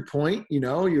a certain point,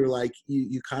 you're like,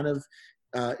 you kind of,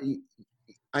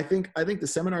 I think the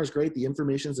seminar is great. The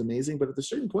information is amazing, but at a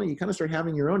certain point, you kind of start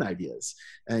having your own ideas,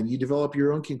 and you develop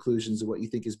your own conclusions of what you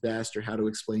think is best or how to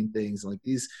explain things. Like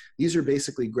these are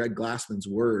basically Greg Glassman's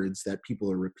words that people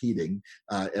are repeating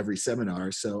every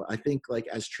seminar. So I think like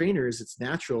as trainers, it's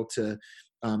natural to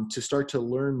start to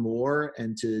learn more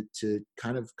and to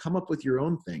kind of come up with your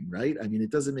own thing, right? I mean, it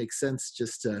doesn't make sense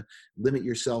just to limit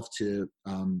yourself to,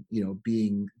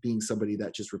 being somebody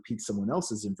that just repeats someone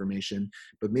else's information,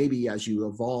 but maybe as you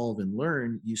evolve and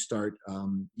learn, you start,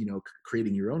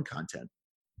 creating your own content.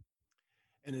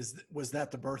 And was that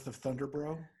the birth of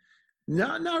Thundrbro?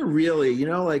 No, not really.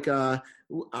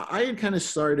 I had kind of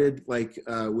started like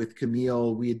with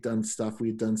Camille. We had done stuff. We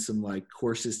had done some like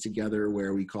courses together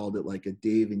where we called it like a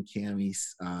Dave and Camille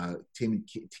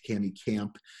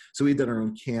camp. So we had done our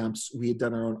own camps. We had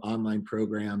done our own online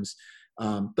programs.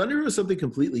 Thundrbro was something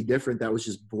completely different that was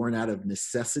just born out of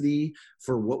necessity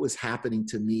for what was happening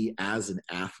to me as an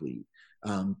athlete.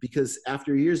 Because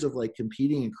after years of like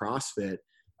competing in CrossFit,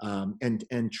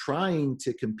 and trying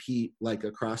to compete like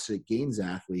a CrossFit Games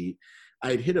athlete,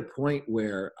 I'd hit a point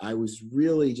where I was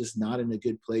really just not in a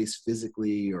good place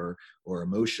physically or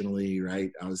emotionally,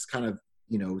 right? I was kind of,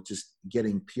 just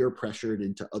getting peer pressured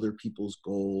into other people's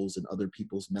goals and other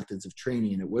people's methods of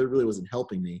training. And it really wasn't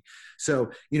helping me. So,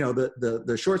 you know,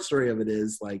 the short story of it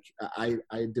is like, I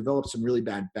developed some really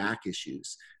bad back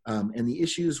issues. And the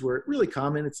issues were really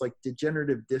common. It's like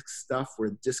degenerative disc stuff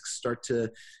where discs start to,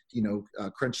 you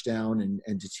know, crunch down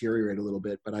and deteriorate a little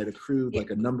bit. But I'd accrued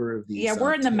like a number of these. Yeah,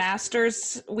 we're in the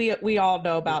masters. We all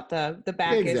know about the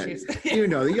back issues. You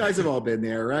know, you guys have all been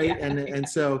there, right? Yeah, And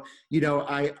so, you know,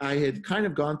 I had kind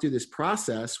of gone through this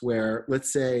process where,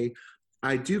 let's say,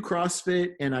 I do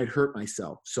CrossFit and I'd hurt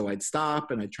myself. So I'd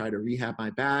stop and I'd try to rehab my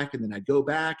back, and then I'd go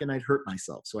back and I'd hurt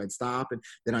myself. So I'd stop, and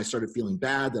then I started feeling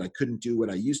bad that I couldn't do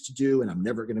what I used to do, and I'm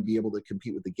never going to be able to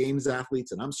compete with the games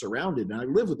athletes. And I'm surrounded and I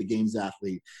live with the games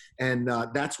athlete. And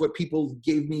that's what people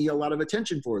gave me a lot of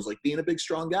attention for, is like being a big,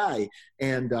 strong guy.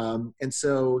 And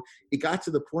so it got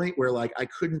to the point where like I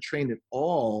couldn't train at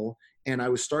all. And I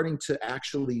was starting to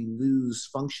actually lose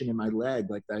function in my leg.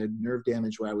 Like I had nerve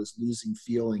damage where I was losing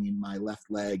feeling in my left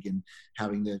leg and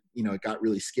having to, you know, it got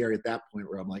really scary at that point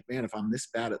where I'm like, man, if I'm this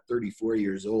bad at 34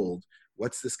 years old,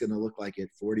 what's this going to look like at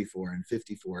 44 and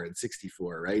 54 and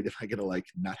 64, right? If I get to like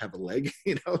not have a leg,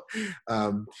 you know?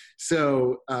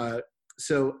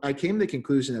 So I came to the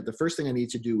conclusion that the first thing I need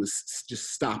to do was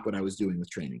just stop what I was doing with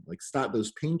training, like stop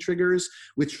those pain triggers,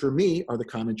 which for me are the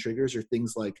common triggers, are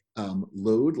things like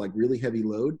load, like really heavy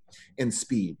load, and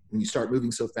speed. When you start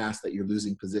moving so fast that you're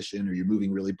losing position or you're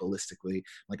moving really ballistically,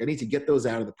 like I need to get those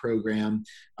out of the program.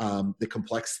 The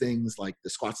complex things like the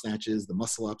squat snatches, the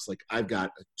muscle ups, like I've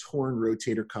got a torn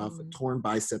rotator cuff, a torn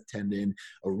bicep tendon,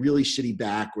 a really shitty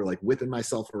back where like whipping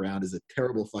myself around is a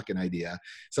terrible fucking idea.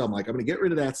 So I'm like, I'm going to get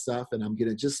rid of that stuff, and I'm going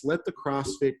to just let the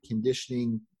CrossFit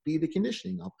conditioning be the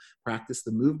conditioning. I'll practice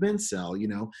the movements, I'll, you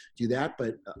know, do that.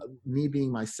 But me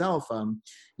being myself,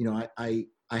 you know,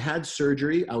 I had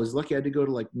surgery. I was lucky I had to go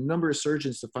to like a number of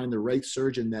surgeons to find the right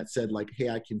surgeon that said like, hey,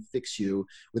 I can fix you,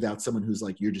 without someone who's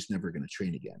like, you're just never going to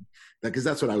train again. Because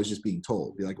that's what I was just being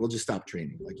told. Be like, well, just stop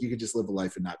training. Like you could just live a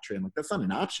life and not train. Like that's not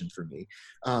an option for me.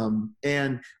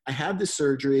 And I had this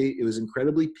surgery. It was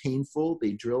incredibly painful.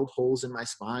 They drilled holes in my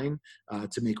spine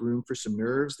to make room for some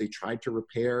nerves. They tried to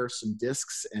repair some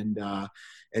discs and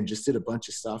just did a bunch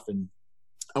of stuff. And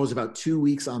I was about 2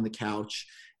 weeks on the couch.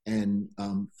 And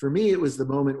for me, it was the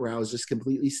moment where I was just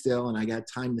completely still, and I got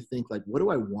time to think, like, what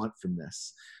do I want from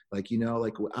this? Like, you know,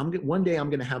 like one day I'm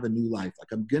going to have a new life.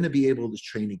 Like I'm going to be able to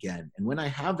train again. And when I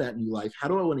have that new life, how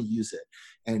do I want to use it?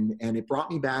 And it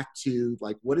brought me back to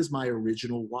like, what is my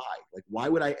original why? Like, why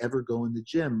would I ever go in the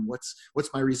gym? What's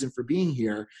my reason for being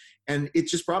here? And it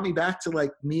just brought me back to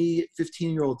like me,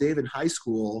 15-year-old Dave in high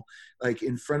school, like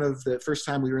in front of the first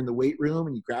time we were in the weight room,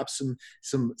 and you grab some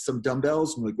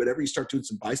dumbbells and like whatever, you start doing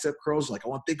some bicep curls, like I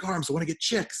want big arms, I want to get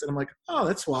chicks. And I'm like, oh,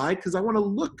 that's why, because I want to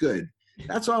look good.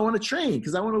 That's why I want to train,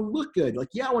 because I want to look good. Like,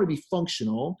 yeah, I want to be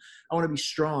functional. I want to be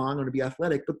strong. I want to be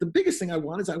athletic. But the biggest thing I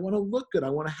want is I want to look good. I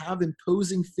want to have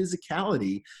imposing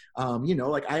physicality. You know,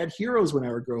 like I had heroes when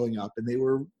I was growing up, and they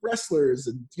were wrestlers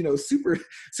and, you know,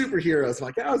 superheroes. I'm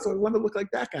like, oh, so I want to look like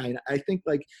that guy. And I think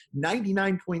like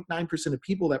 99.9% of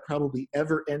people that probably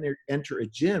ever enter a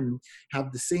gym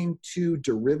have the same two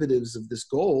derivatives of this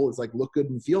goal. It's like look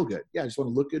good and feel good. Yeah, I just want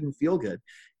to look good and feel good.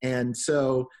 And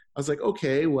so I was like,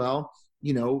 okay, well,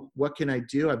 you know, what can I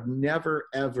do? I've never,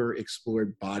 ever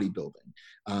explored bodybuilding.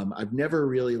 I've never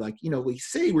really like, you know, we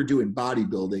say we're doing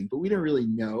bodybuilding, but we don't really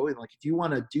know. And like, if you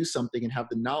want to do something and have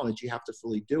the knowledge, you have to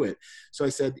fully do it. So I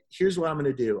said, here's what I'm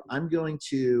going to do. I'm going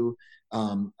to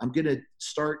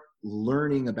start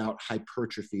learning about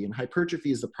hypertrophy. And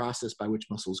hypertrophy is the process by which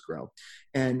muscles grow.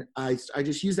 And I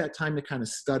just used that time to kind of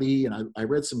study. And I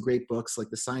read some great books like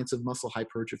The Science of Muscle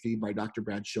Hypertrophy by Dr.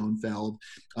 Brad Schoenfeld,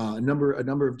 a number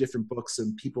of different books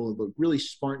and people really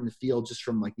smart in the field just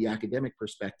from like the academic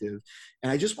perspective.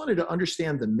 And I just wanted to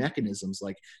understand the mechanisms,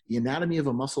 like the anatomy of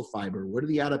a muscle fiber. What are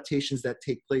the adaptations that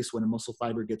take place when a muscle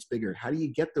fiber gets bigger? How do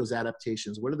you get those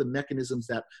adaptations? What are the mechanisms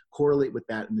that correlate with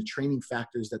that and the training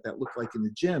factors that look like in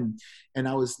the gym? And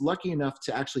I was lucky enough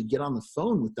to actually get on the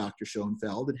phone with Dr.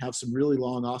 Schoenfeld and have some really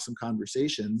long, awesome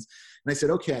conversations. And I said,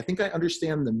 okay, I think I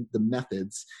understand the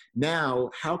methods. Now,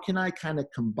 how can I kind of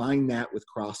combine that with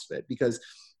CrossFit? Because,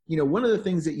 you know, one of the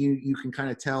things that you can kind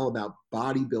of tell about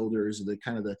bodybuilders, the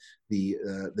kind of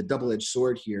the double-edged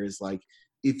sword here is like,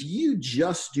 if you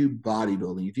just do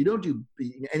bodybuilding, if you don't do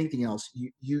anything else,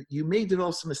 you may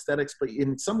develop some aesthetics, but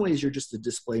in some ways you're just a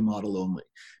display model only,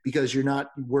 because you're not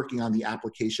working on the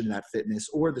application of that fitness,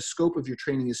 or the scope of your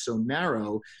training is so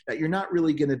narrow that you're not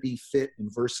really going to be fit and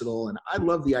versatile. And I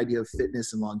love the idea of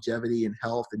fitness and longevity and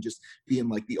health and just being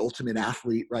like the ultimate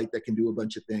athlete, right, that can do a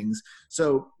bunch of things.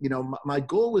 So, you know, my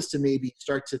goal was to maybe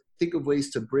start to think of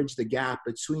ways to bridge the gap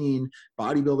between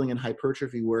bodybuilding and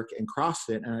hypertrophy work and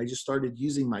CrossFit. And I just started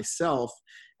using myself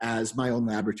as my own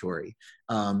laboratory.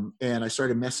 And I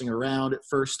started messing around. At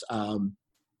first,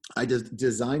 I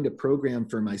designed a program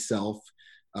for myself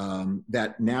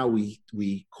that now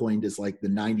we coined as like the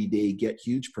 90-day Get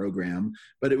Huge program.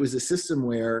 But it was a system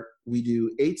where we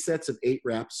do 8 sets of 8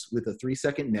 reps with a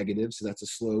 3-second negative. So that's a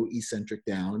slow eccentric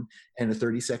down, and a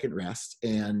 30-second rest.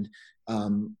 And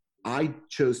I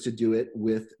chose to do it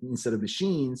with, instead of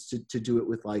machines, to do it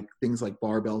with like things like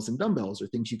barbells and dumbbells, or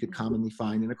things you could commonly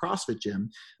find in a CrossFit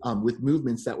gym, with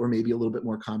movements that were maybe a little bit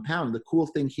more compound. The cool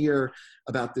thing here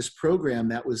about this program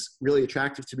that was really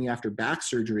attractive to me after back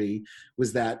surgery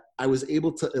was that I was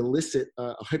able to elicit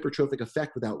a hypertrophic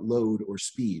effect without load or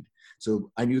speed.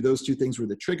 So I knew those two things were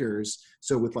the triggers.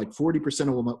 So with like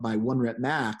 40% of my 1 rep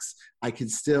max, I could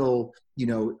still, you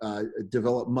know,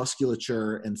 develop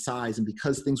musculature and size. And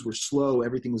because things were slow,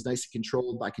 everything was nice and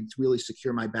controlled, I could really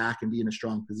secure my back and be in a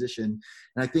strong position.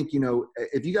 And I think, you know,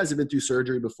 if you guys have been through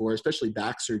surgery before, especially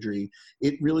back surgery,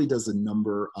 it really does a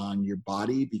number on your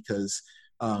body, because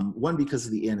one, because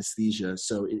of the anesthesia.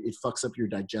 So it fucks up your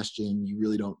digestion. You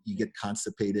really don't, you get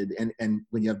constipated. And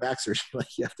when you have back surgery,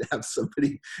 like, you have to have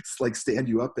somebody like stand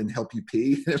you up and help you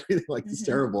pee and everything, like, it's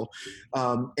terrible.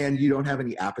 And you don't have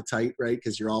any appetite, right?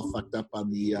 Because you're all fucked up on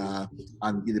the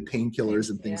painkillers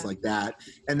and things like that.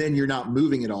 And then you're not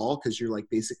moving at all, because you're like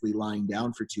basically lying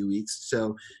down for 2 weeks.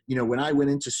 So, you know, when I went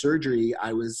into surgery,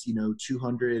 I was, you know,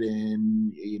 200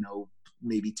 and, you know,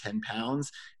 maybe 10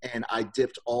 pounds. And I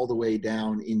dipped all the way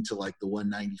down into like the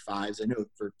 195s. I know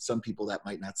for some people that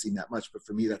might not seem that much, but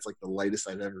for me, that's like the lightest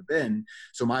I've ever been.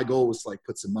 So my goal was to like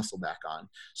put some muscle back on.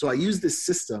 So I used this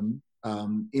system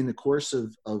in the course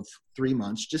of 3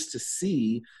 months just to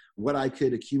see what I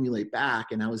could accumulate back.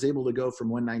 And I was able to go from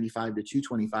 195 to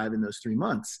 225 in those 3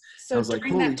 months. So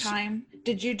during that time,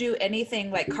 did you do anything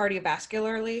like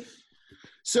cardiovascularly?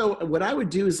 So what I would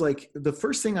do is, like, the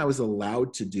first thing I was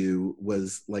allowed to do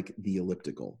was like the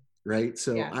elliptical, right?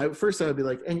 So yeah. I would be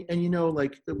like, and you know,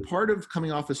 like, part of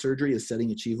coming off of surgery is setting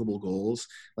achievable goals.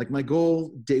 Like, my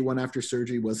goal day 1 after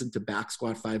surgery wasn't to back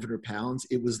squat 500 pounds.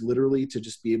 It was literally to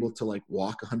just be able to like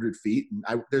walk 100 feet.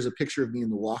 And there's a picture of me in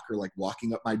the walker, like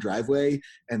walking up my driveway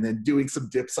and then doing some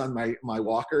dips on my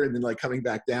walker and then like coming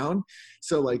back down.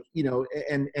 So like, you know,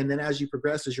 and then as you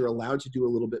progress, as you're allowed to do a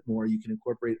little bit more, you can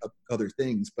incorporate other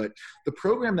things. But the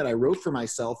program that I wrote for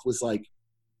myself was like,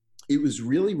 it was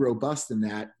really robust in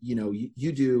that, you know,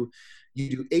 you do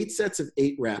 8 sets of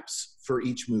 8 reps for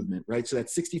each movement, right? So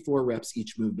that's 64 reps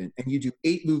each movement, and you do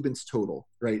 8 movements total,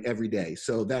 right, every day.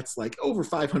 So that's like over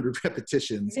 500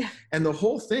 repetitions. Yeah. And the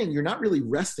whole thing, you're not really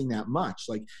resting that much.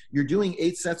 Like, you're doing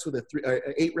 8 sets with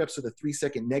 8 reps with a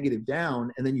 3-second negative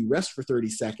down, and then you rest for 30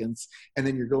 seconds, and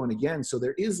then you're going again. So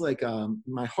there is like,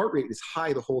 my heart rate is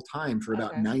high the whole time for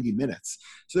about 90 minutes.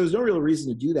 So there was no real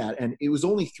reason to do that. And it was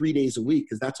only 3 days a week,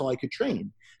 because that's all I could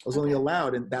train. I was only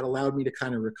allowed, and that allowed me to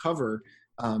kind of recover.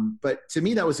 But to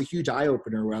me, that was a huge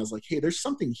eye-opener, where I was like, hey, there's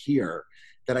something here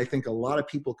that I think a lot of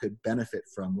people could benefit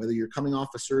from, whether you're coming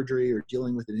off of surgery or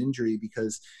dealing with an injury,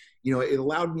 because, you know, it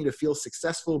allowed me to feel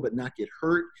successful but not get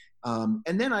hurt.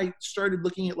 And then I started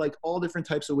looking at like all different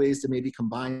types of ways to maybe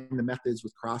combine the methods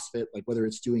with CrossFit, like whether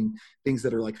it's doing things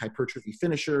that are like hypertrophy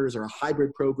finishers, or a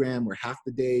hybrid program where half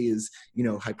the day is, you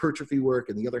know, hypertrophy work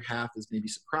and the other half is maybe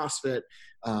some CrossFit.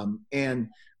 And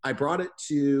I brought it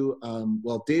to,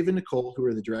 Dave and Nicole, who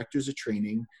are the directors of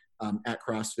training at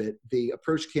CrossFit. They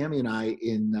approached Camille and I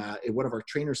in one of our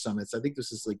trainer summits. I think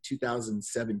this is like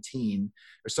 2017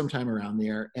 or sometime around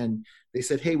there. And they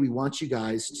said, hey, we want you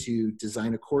guys to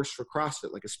design a course for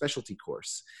CrossFit, like a specialty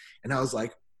course. And I was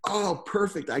like, oh,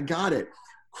 perfect. I got it.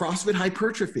 CrossFit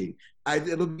hypertrophy.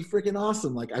 It'll be freaking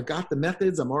awesome. Like, I've got the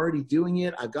methods. I'm already doing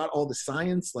it. I've got all the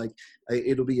science. Like,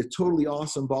 it'll be a totally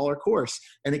awesome baller course.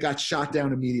 And it got shot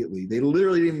down immediately. They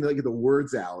literally didn't even get the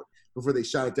words out before they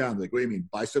shot it down. They're like, what do you mean,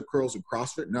 bicep curls and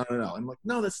CrossFit? No. I'm like,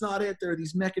 no, that's not it. There are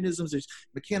these mechanisms. There's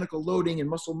mechanical loading and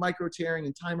muscle micro tearing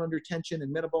and time under tension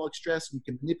and metabolic stress. And you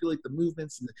can manipulate the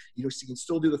movements, and, you know, so you can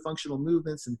still do the functional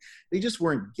movements. And they just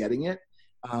weren't getting it.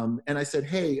 And I said,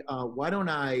 hey, why don't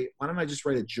I just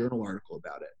write a journal article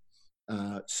about it?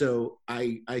 So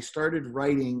I started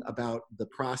writing about the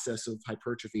process of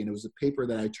hypertrophy, and it was a paper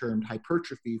that I termed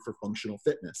Hypertrophy for Functional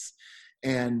Fitness.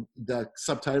 And the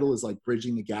subtitle is like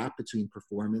Bridging the Gap Between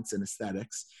Performance and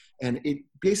Aesthetics. And it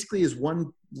basically is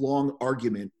one long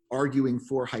argument arguing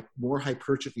for more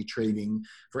hypertrophy training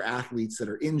for athletes that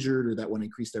are injured or that want to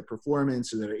increase their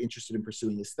performance or that are interested in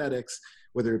pursuing aesthetics,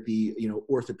 whether it be,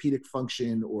 orthopedic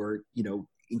function or,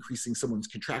 increasing someone's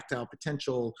contractile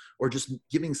potential or just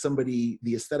giving somebody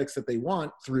the aesthetics that they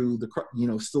want through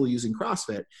still using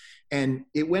CrossFit. And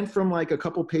it went from like a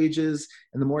couple pages,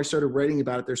 and the more I started writing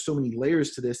about it, there's so many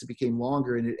layers to this, it became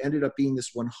longer, and it ended up being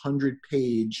this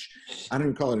 100-page, I don't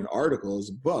even call it an article, it's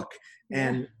a book. Yeah.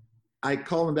 And I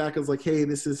called him back, I was like, hey,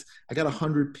 I got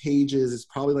 100 pages, it's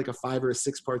probably like a 5 or a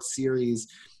 6-part series.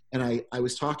 And I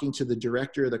was talking to the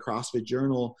director of the CrossFit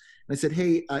Journal, and I said,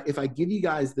 hey, if I give you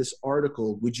guys this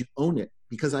article, would you own it?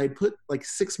 Because I had put like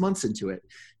 6 months into it.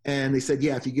 And they said,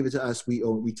 yeah, if you give it to us, we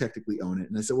technically own it.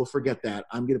 And I said, well, forget that.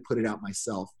 I'm going to put it out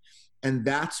myself. And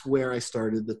that's where I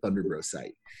started the Thundrbro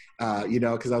site,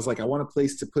 because I was like, I want a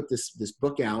place to put this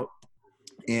book out.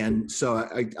 And so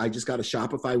I just got a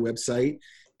Shopify website.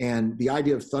 And the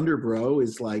idea of Thundrbro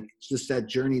is like just that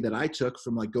journey that I took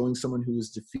from like going someone who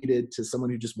was defeated to someone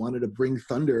who just wanted to bring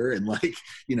thunder and like,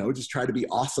 just try to be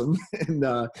awesome.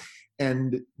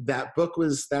 And that book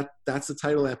that's the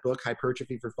title of that book,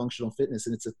 Hypertrophy for Functional Fitness.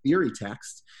 And it's a theory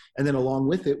text. And then along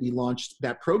with it, we launched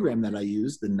that program that I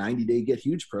use, the 90-Day Get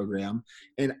Huge program.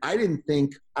 And I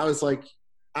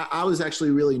was actually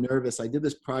really nervous. I did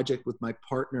this project with my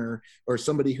partner or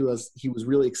somebody he was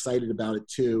really excited about it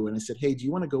too. And I said, hey, do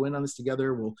you want to go in on this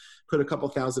together? We'll put a couple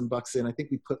 $1,000 in. I think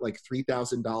we put like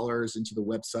 $3,000 into the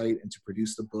website and to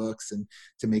produce the books and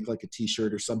to make like a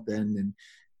t-shirt or something. And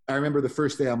I remember the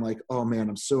first day I'm like, oh man,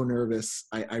 I'm so nervous.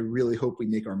 I really hope we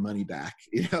make our money back.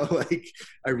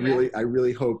 I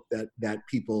really hope that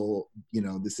people,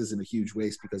 this isn't a huge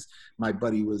waste, because my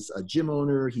buddy was a gym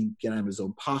owner. He got out of his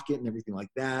own pocket and everything like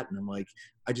that. And I'm like,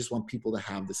 I just want people to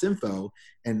have this info.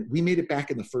 And we made it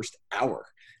back in the first hour.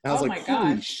 And I was like,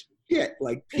 holy shit,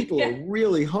 like people are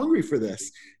really hungry for this.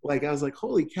 Like, I was like,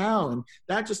 holy cow. And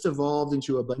that just evolved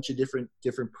into a bunch of different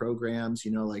programs,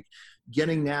 like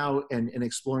getting now and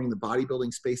exploring the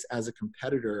bodybuilding space as a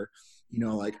competitor.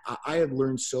 I have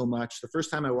learned so much. The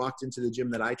first time I walked into the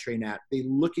gym that I train at, they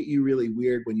look at you really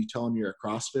weird when you tell them you're a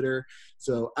CrossFitter.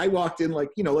 So I walked in like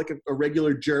a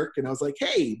regular jerk, and I was like,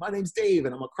 hey, my name's Dave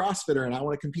and I'm a CrossFitter and I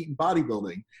want to compete in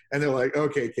bodybuilding. And they're like,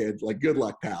 okay, kid, like good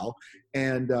luck, pal.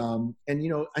 And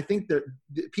I think that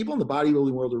people in the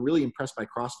bodybuilding world are really impressed by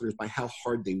CrossFitters by how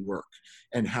hard they work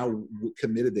and how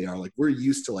committed they are. Like, we're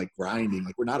used to like grinding,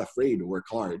 like we're not afraid to work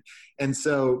hard. And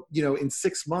so, in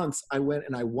 6 months I went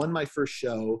and I won my first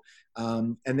show.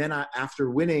 And then after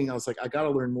winning, I was like, I got to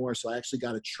learn more. So I actually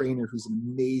got a trainer who's an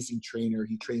amazing trainer.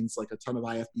 He trains like a ton of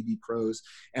IFBB pros.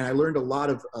 And I learned a lot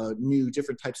of new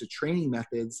different types of training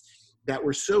methods that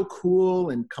were so cool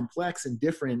and complex and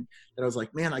different that I was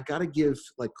like, man, I got to give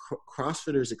like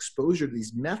CrossFitters exposure to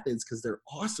these methods because they're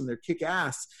awesome. They're kick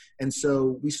ass. And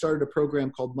so we started a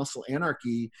program called Muscle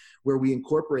Anarchy, where we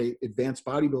incorporate advanced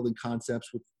bodybuilding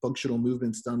concepts with functional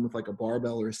movements done with like a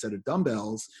barbell or a set of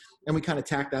dumbbells. And we kind of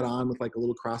tack that on with like a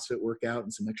little CrossFit workout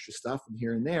and some extra stuff from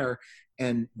here and there.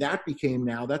 And that became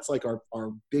that's like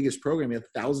our biggest program. We have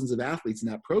thousands of athletes in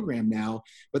that program now,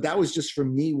 but that was just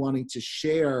from me wanting to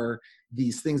share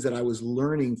these things that I was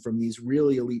learning from these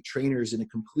really elite trainers in a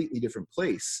completely different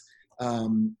place.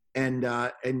 After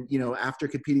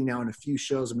competing now in a few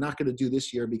shows, I'm not going to do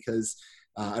this year because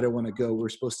I don't want to go. We're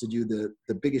supposed to do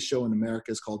the biggest show in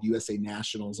America is called USA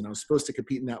Nationals. And I was supposed to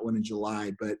compete in that one in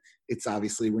July, but it's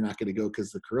obviously we're not going to go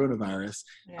because of the coronavirus.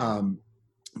 Yeah.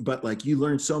 But like you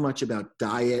learn so much about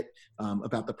diet,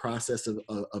 about the process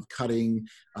of cutting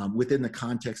within the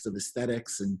context of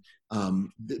aesthetics. And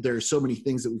there are so many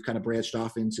things that we've kind of branched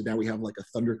off into. Now we have like a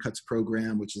Thunder Cuts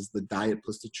program, which is the diet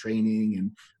plus the training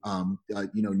and,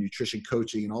 nutrition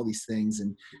coaching and all these things.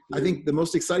 And I think the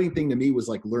most exciting thing to me was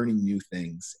like learning new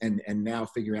things and now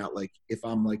figuring out like if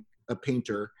I'm like a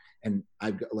painter and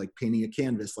I've got like painting a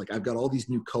canvas, like I've got all these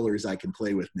new colors I can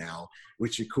play with now,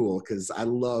 which are cool because I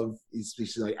love,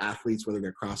 especially like athletes, whether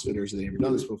they're CrossFitters or they've never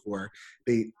done this before,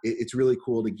 it's really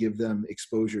cool to give them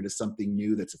exposure to something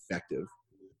new that's effective.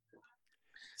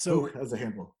 So that was a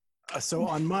handful. So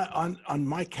on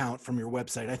my count from your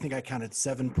website, I think I counted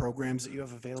 7 programs that you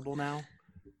have available now.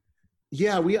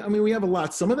 Yeah, we have a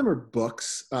lot. Some of them are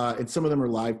books, and some of them are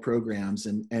live programs,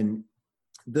 and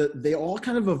they all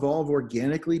kind of evolve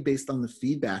organically based on the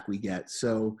feedback we get.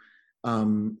 So,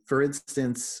 for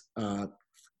instance,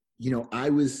 I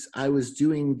was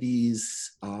doing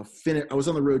these, I was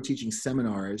on the road teaching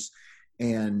seminars,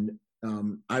 and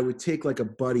I would take like a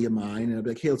buddy of mine and I'd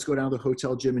be like, hey, let's go down to the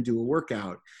hotel gym and do a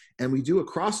workout. And we do a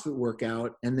CrossFit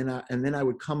workout. And then I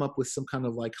would come up with some kind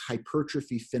of like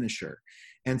hypertrophy finisher.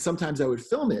 And sometimes I would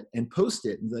film it and post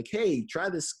it and be like, hey, try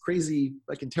this crazy,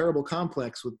 like, and terrible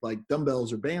complex with like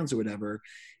dumbbells or bands or whatever.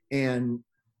 And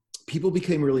people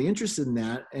became really interested in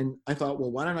that. And I thought,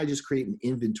 well, why don't I just create an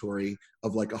inventory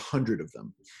of like 100 of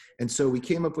them? And so we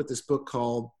came up with this book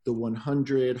called The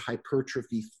 100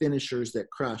 Hypertrophy Finishers That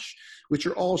Crush, which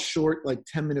are all short, like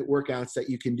 10-minute workouts that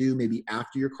you can do maybe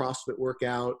after your CrossFit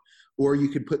workout, or you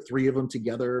could put 3 of them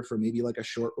together for maybe like a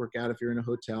short workout if you're in a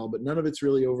hotel, but none of it's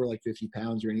really over like 50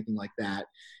 pounds or anything like that.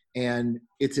 And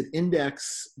it's an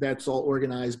index that's all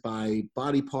organized by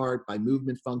body part, by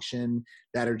movement function,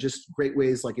 that are just great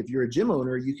ways. Like if you're a gym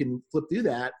owner, you can flip through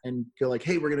that and go like,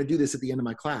 hey, we're going to do this at the end of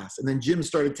my class. And then gyms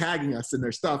started tagging us in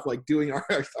their stuff, like doing our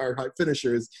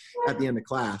finishers at the end of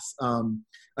class.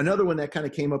 Another one that kind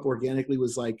of came up organically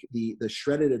was like the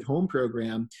Shredded at Home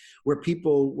program, where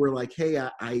people were like, hey,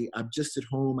 I'm just at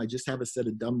home. I just have a set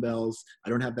of dumbbells. I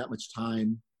don't have that much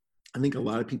time. I think a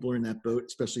lot of people are in that boat,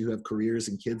 especially who have careers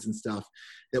and kids and stuff,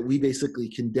 that we basically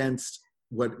condensed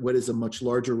what is a much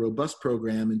larger, robust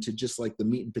program into just like the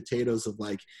meat and potatoes of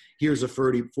like, here's a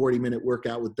 40-minute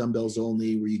workout with dumbbells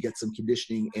only, where you get some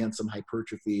conditioning and some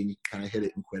hypertrophy and you kind of hit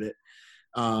it and quit it.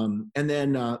 And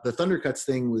then the Thundercuts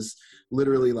thing was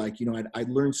literally like, I'd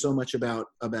learned so much about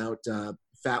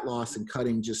fat loss and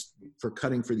cutting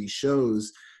for these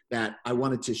shows, that I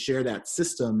wanted to share that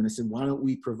system. And I said, why don't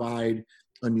we provide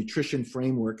a nutrition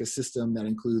framework, a system that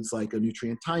includes like a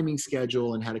nutrient timing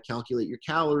schedule and how to calculate your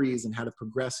calories and how to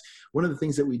progress. One of the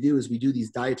things that we do is we do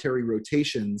these dietary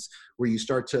rotations where you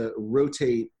start to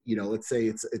rotate, let's say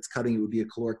it's cutting, it would be a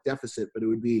caloric deficit, but it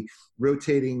would be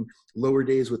rotating lower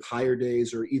days with higher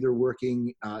days, or either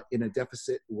working in a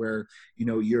deficit where,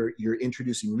 you're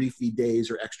introducing refeed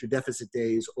days or extra deficit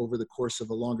days over the course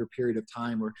of a longer period of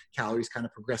time, where calories kind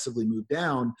of progressively move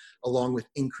down, along with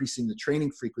increasing the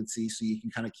training frequency so you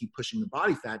can kind of keep pushing the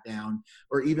body fat down.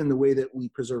 Or even the way that we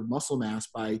preserve muscle mass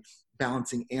by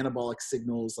balancing anabolic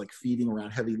signals, like feeding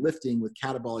around heavy lifting, with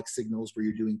catabolic signals where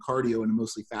you're doing cardio in a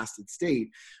mostly fasted state.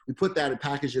 We put that and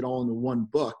package it all into one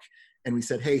book. And we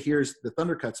said, hey, here's the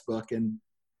Thundercuts book. And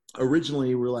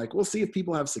originally we're like, we'll see if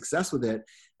people have success with it.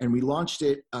 And we launched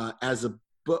it as a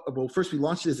book. Well, first we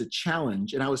launched it as a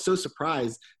challenge. And I was so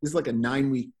surprised. This is like a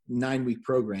 9-week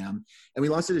program. And we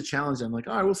launched it as a challenge. And I'm like,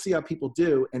 all right, we'll see how people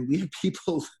do. And we had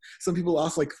some people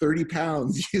lost like 30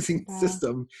 pounds using the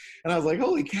system. And I was like,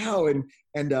 holy cow. And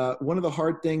one of the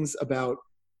hard things about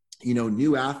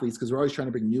new athletes, because we're always trying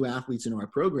to bring new athletes into our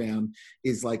program,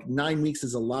 is like 9 weeks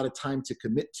is a lot of time to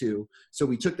commit to. So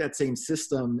we took that same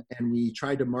system and we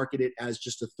tried to market it as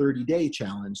just a 30-day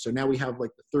challenge. So now we have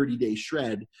like the 30-day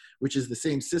shred, which is the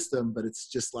same system, but it's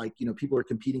just like, people are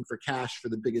competing for cash for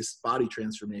the biggest body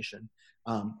transformation.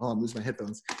 I'm losing my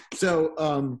headphones.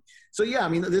 So yeah,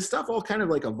 this stuff all kind of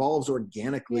like evolves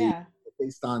organically. Yeah.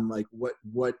 Based on like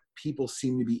what people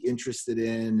seem to be interested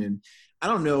in. And I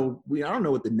don't know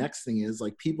what the next thing is.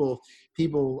 Like people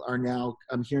are now,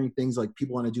 I'm hearing things like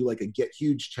people want to do like a Get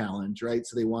Huge challenge, right?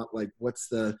 So they want like, what's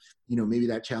the, maybe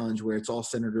that challenge where it's all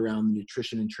centered around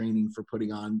nutrition and training for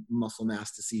putting on muscle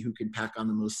mass to see who can pack on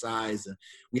the most size. And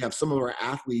we have some of our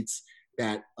athletes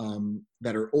that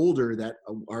are older that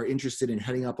are interested in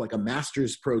heading up like a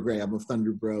master's program of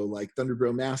Thundrbro, like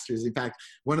Thundrbro Masters. In fact,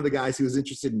 one of the guys who was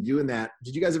interested in doing that,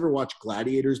 did you guys ever watch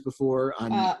Gladiators before?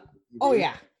 Oh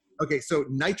yeah. Okay, so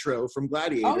Nitro from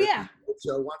Gladiator. Oh yeah.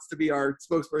 So wants to be our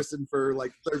spokesperson for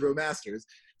like Thundrbro Masters.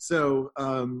 So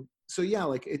yeah,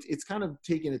 like it's kind of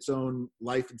taken its own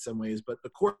life in some ways, but the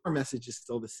core message is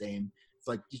still the same. It's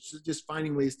like just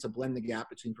finding ways to blend the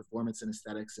gap between performance and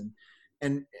aesthetics,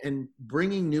 and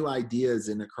bringing new ideas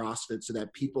into CrossFit so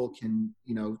that people can,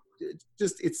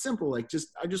 it's simple. Like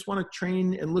I just want to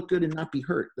train and look good and not be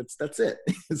hurt. That's it.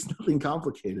 It's nothing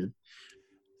complicated.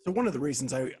 So one of the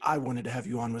reasons I wanted to have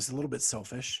you on was a little bit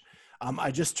selfish.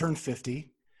 I just turned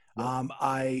 50. Yep.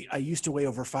 I used to weigh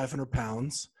over 500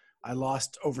 pounds. I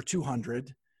lost over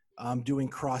 200 doing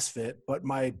CrossFit, but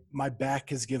my back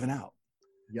has given out.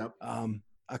 Yep.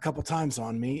 A couple times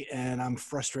on me, and I'm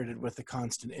frustrated with the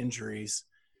constant injuries.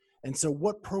 And so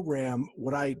what program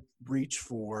would I reach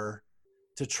for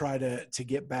to try to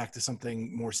get back to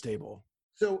something more stable?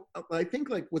 So I think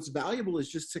like what's valuable is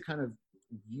just to kind of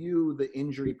view the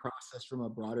injury process from a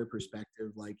broader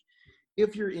perspective. Like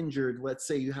if you're injured, let's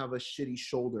say you have a shitty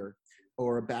shoulder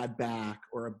or a bad back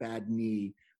or a bad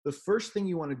knee, the first thing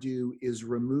you want to do is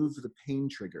remove the pain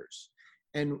triggers.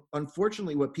 And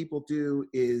unfortunately, what people do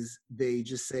is they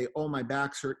just say, oh, my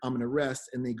back's hurt, I'm going to rest.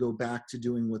 And they go back to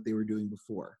doing what they were doing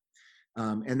before.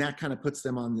 And that kind of puts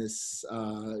them on this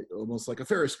almost like a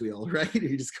Ferris wheel, right?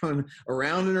 You're just going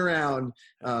around and around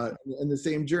in the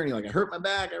same journey. Like, I hurt my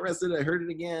back, I rested, I hurt it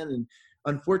again. And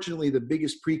unfortunately, the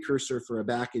biggest precursor for a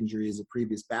back injury is a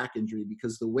previous back injury,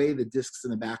 because the way the discs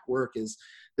in the back work is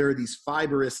there are these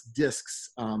fibrous discs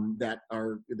that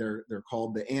are, they're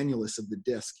called the annulus of the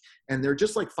disc. And they're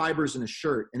just like fibers in a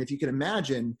shirt. And if you can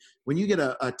imagine, when you get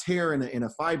a tear in a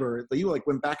fiber, you like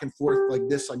went back and forth like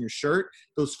this on your shirt,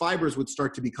 those fibers would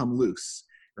start to become loose.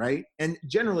 Right. And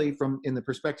generally, in the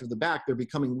perspective of the back, they're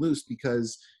becoming loose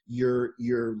because you're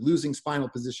losing spinal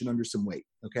position under some weight.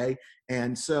 Okay.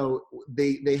 And so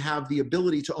they have the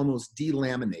ability to almost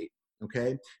delaminate.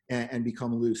 Okay. And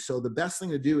become loose. So the best thing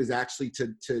to do is actually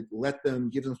to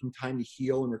give them some time to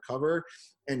heal and recover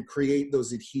and create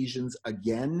those adhesions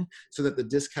again, so that the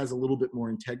disc has a little bit more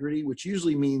integrity, which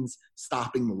usually means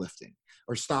stopping the lifting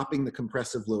or stopping the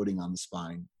compressive loading on the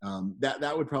spine.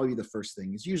 That would probably be the first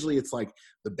thing. Is usually it's like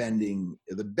the bending.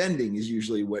 The bending is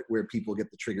usually where people get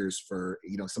the triggers for,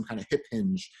 some kind of hip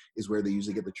hinge is where they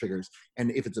usually get the triggers.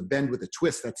 And if it's a bend with a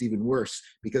twist, that's even worse,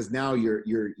 because now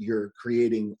you're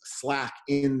creating slack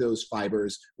in those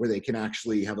fibers where they can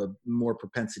actually have a more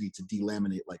propensity to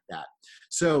delaminate like that.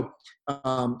 So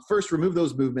first, remove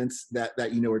those movements that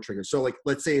are triggers. So like,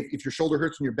 let's say if your shoulder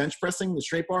hurts when you're bench pressing the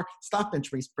straight bar, stop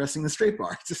bench pressing the straight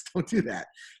bar. Just don't do that.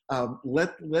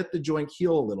 Let the joint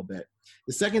heal a little bit.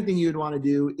 The second thing you'd want to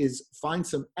do is find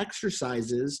some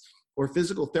exercises or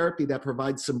physical therapy that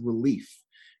provides some relief.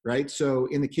 Right. So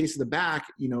in the case of the back,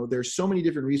 there's so many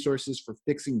different resources for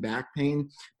fixing back pain,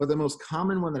 but the most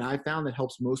common one that I found that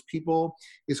helps most people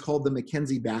is called the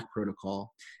McKenzie back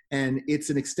protocol. And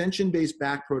it's an extension-based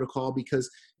back protocol, because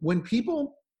when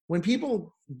people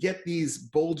get these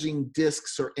bulging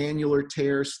discs or annular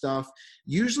tear stuff,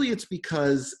 usually it's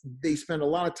because they spend a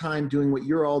lot of time doing what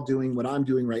you're all doing, what I'm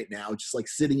doing right now, just like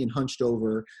sitting and hunched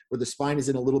over, where the spine is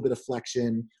in a little bit of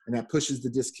flexion, and that pushes the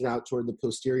discs out toward the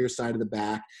posterior side of the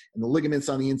back, and the ligaments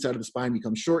on the inside of the spine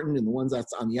become shortened, and the ones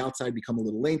that's on the outside become a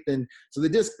little lengthened. So the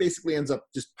disc basically ends up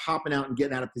just popping out and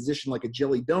getting out of position like a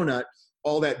jelly donut.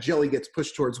 All that jelly gets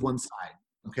pushed towards one side.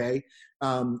 Okay.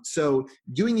 So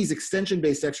doing these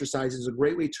extension-based exercises is a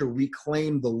great way to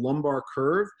reclaim the lumbar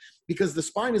curve, because the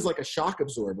spine is like a shock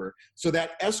absorber. So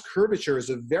that S curvature is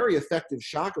a very effective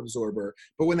shock absorber.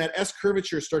 But when that S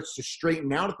curvature starts to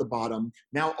straighten out at the bottom,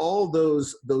 now all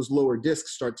those lower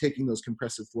discs start taking those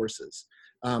compressive forces.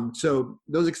 So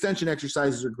those extension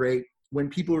exercises are great. When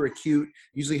people are acute,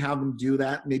 usually have them do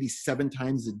that maybe 7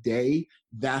 times a day.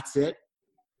 That's it.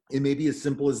 It may be as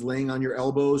simple as laying on your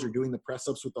elbows or doing the press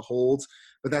ups with the holds,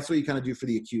 but that's what you kind of do for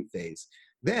the acute phase.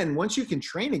 Then once you can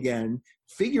train again,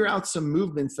 figure out some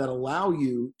movements that allow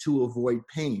you to avoid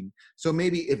pain. So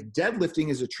maybe if deadlifting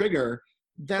is a trigger,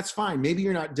 that's fine. Maybe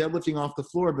you're not deadlifting off the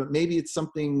floor, but maybe it's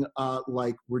something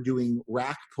like we're doing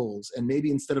rack pulls, and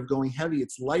maybe instead of going heavy,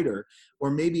 it's lighter,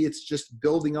 or maybe it's just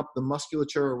building up the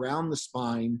musculature around the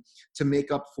spine to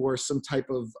make up for some type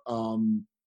of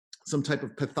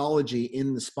pathology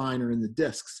in the spine or in the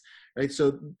discs, right?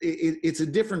 So it's a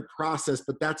different process,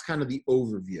 but that's kind of the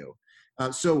overview.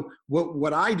 So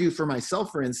what I do for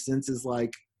myself, for instance, is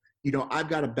like, I've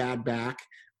got a bad back.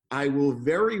 I will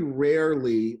very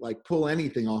rarely like pull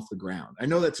anything off the ground. I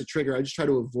know that's a trigger. I just try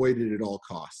to avoid it at all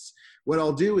costs. What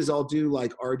I'll do is I'll do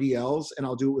like RDLs, and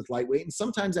I'll do it with lightweight. And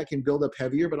sometimes I can build up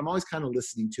heavier, but I'm always kind of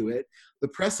listening to it. The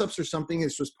press ups are something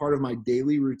that's just part of my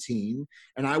daily routine.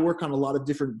 And I work on a lot of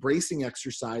different bracing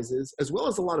exercises, as well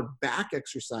as a lot of back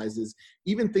exercises,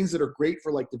 even things that are great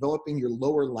for like developing your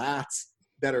lower lats,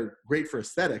 that are great for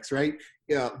aesthetics, right?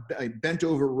 Bent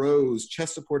over rows,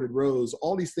 chest supported rows,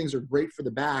 all these things are great for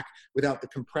the back without the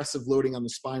compressive loading on the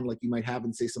spine like you might have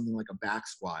in, say, something like a back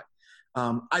squat.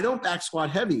 I don't back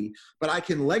squat heavy, but I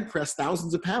can leg press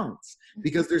thousands of pounds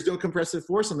because there's no compressive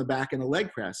force on the back in a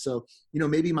leg press. So,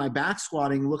 maybe my back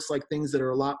squatting looks like things that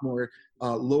are a lot more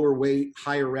lower weight,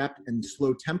 higher rep, and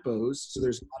slow tempos. So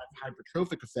there's a lot of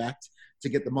hypertrophic effect to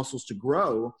get the muscles to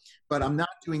grow, but I'm not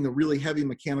doing the really heavy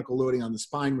mechanical loading on the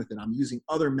spine with it. I'm using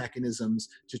other mechanisms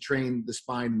to train the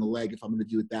spine and the leg if I'm going to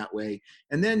do it that way.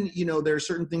 And then, there are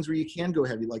certain things where you can go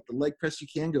heavy, like the leg press, you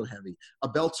can go heavy. A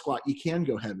belt squat, you can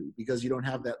go heavy because you don't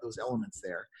have those elements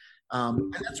there.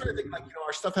 And that sort of thing, like,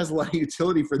 our stuff has a lot of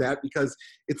utility for that because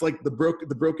it's like the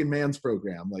broken man's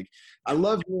program. Like, I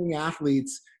love hearing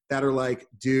athletes that are like,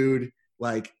 dude,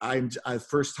 like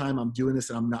first time I'm doing this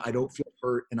and I don't feel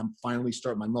hurt, and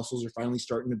my muscles are finally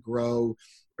starting to grow,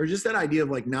 or just that idea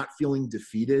of like not feeling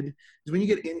defeated. Because when you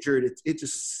get injured, it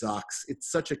just sucks.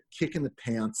 It's such a kick in the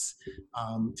pants,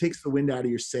 takes the wind out of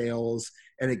your sails,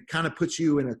 and it kind of puts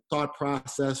you in a thought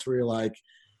process where you're like,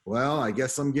 well, I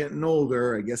guess I'm getting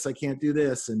older. I guess I can't do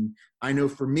this. And I know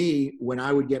for me, when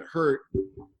I would get hurt,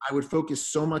 I would focus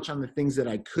so much on the things that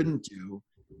I couldn't do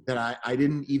that I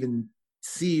didn't even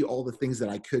see all the things that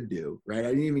I could do, right? I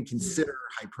didn't even consider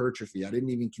hypertrophy. I didn't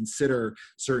even consider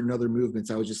certain other movements.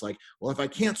 I was just like, well, if I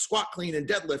can't squat, clean, and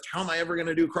deadlift, how am I ever going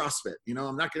to do CrossFit? You know,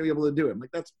 I'm not going to be able to do it. I'm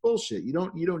like, that's bullshit. You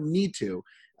don't need to.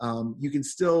 You can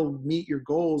still meet your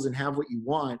goals and have what you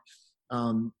want.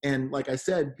 And like I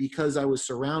said, because I was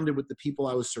surrounded with the people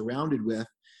I was surrounded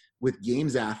with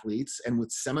games athletes and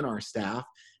with seminar staff,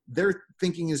 their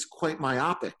thinking is quite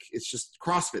myopic. It's just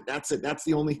CrossFit. That's it. That's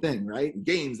the only thing, right?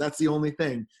 Games, that's the only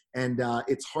thing. And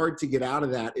it's hard to get out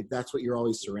of that if that's what you're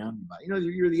always surrounded by. You know,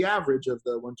 you're the average of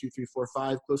the 1, 2, 3, 4,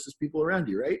 5 closest people around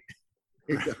you, right?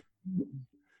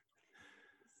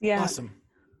 Yeah. Awesome.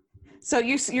 So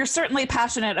you're certainly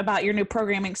passionate about your new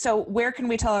programming. So where can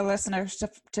we tell our listeners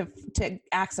to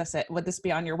access it? Would this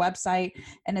be on your website?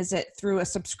 And is it through a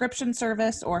subscription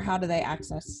service, or how do they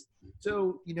access?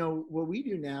 So, you know, what we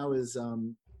do now is,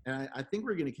 and I think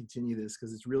we're going to continue this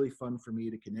because it's really fun for me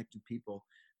to connect with people.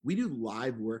 We do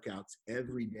live workouts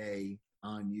every day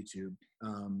on YouTube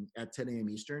at 10 a.m.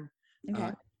 Eastern.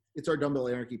 Okay. It's our Dumbbell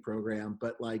Anarchy program.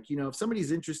 But like, you know, if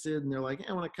somebody's interested and they're like,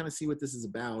 I want to kind of see what this is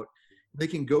about, they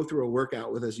can go through a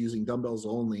workout with us using dumbbells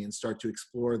only and start to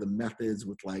explore the methods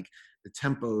with like the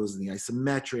tempos and the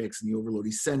isometrics and the overload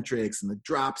eccentrics and the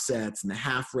drop sets and the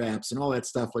half reps and all that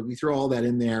stuff. Like we throw all that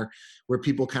in there where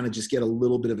people kind of just get a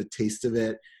little bit of a taste of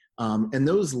it. And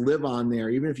those live on there.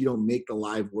 Even if you don't make the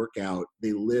live workout,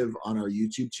 they live on our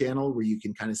YouTube channel where you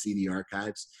can kind of see the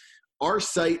archives. Our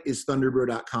site is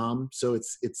thundrbro.com. So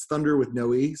it's Thunder with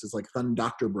no E. So it's like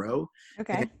Thundrbro.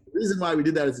 Okay. And the reason why we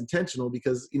did that is intentional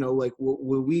because, you know, like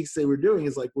what we say we're doing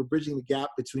is like we're bridging the gap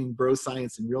between bro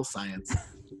science and real science.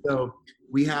 So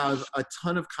we have a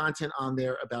ton of content on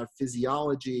there about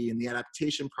physiology and the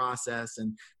adaptation process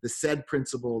and the SAID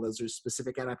principle. Those are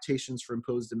specific adaptations for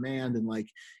imposed demand. And like,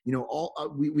 you know,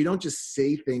 all we don't just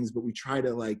say things, but we try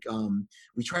to like,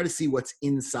 we try to see what's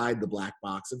inside the black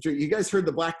box. I'm sure you guys heard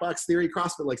the black box theory.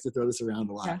 CrossFit likes to throw this around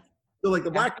a lot. Yeah. So like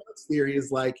the black box theory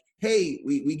is like, hey,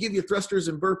 we give you thrusters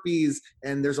and burpees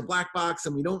and there's a black box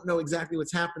and we don't know exactly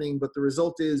what's happening, but the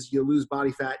result is you lose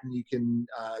body fat and you can,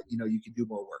 you know, you can do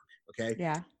more work. Okay.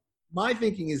 Yeah. My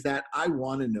thinking is that I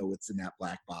want to know what's in that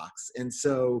black box. And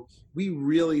so we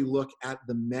really look at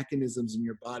the mechanisms in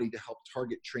your body to help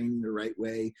target training the right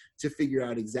way, to figure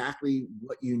out exactly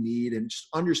what you need and just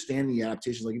understanding the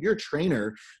adaptations. Like if you're a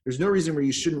trainer, there's no reason where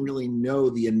you shouldn't really know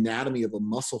the anatomy of a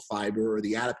muscle fiber or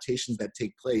the adaptations that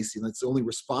take place. You know, it's only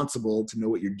responsible to know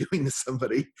what you're doing to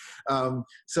somebody.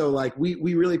 So like we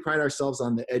really pride ourselves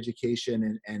on the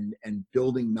education and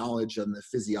building knowledge on the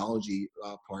physiology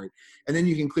part. And then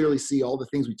you can clearly see all the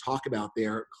things we talk about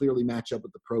there clearly match up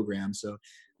with the program. So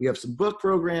we have some book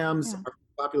programs, our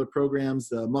popular programs,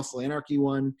 the Muscle Anarchy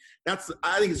one. I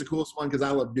think it's the coolest one because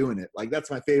I love doing it. Like that's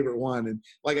my favorite one. And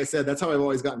like I said, that's how I've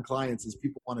always gotten clients is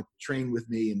people want to train with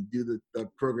me and do the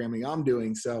programming I'm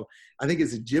doing. So I think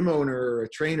as a gym owner or a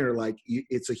trainer, like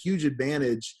it's a huge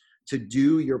advantage to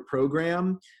do your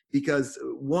program because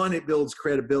one, it builds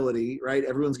credibility, right?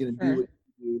 Everyone's going to do it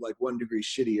like 1 degree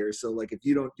shittier. So like if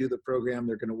you don't do the program,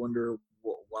 they're going to wonder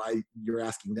why you're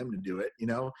asking them to do it, you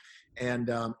know? And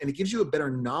it gives you a better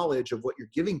knowledge of what you're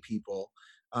giving people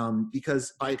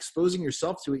because by exposing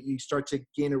yourself to it, you start to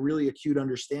gain a really acute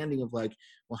understanding of like,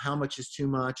 well, how much is too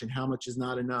much and how much is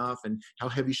not enough and how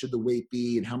heavy should the weight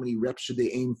be and how many reps should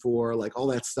they aim for, like all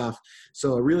that stuff.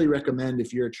 So I really recommend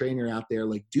if you're a trainer out there,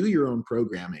 like do your own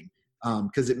programming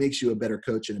because it makes you a better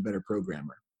coach and a better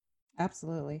programmer.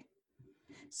 Absolutely.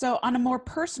 So on a more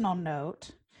personal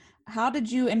note, how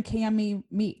did you and Camille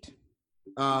meet?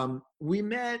 We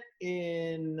met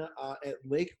at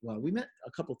Lake. Well, we met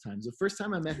a couple times. The first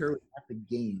time I met her was at the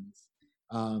games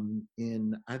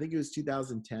in, I think it was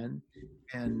 2010.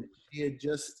 And she had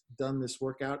just done this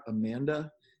workout, Amanda,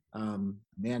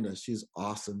 she's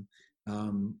awesome.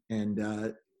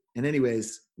 And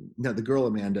anyways, no, the girl,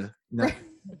 Amanda, no,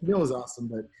 Camille was awesome,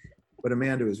 but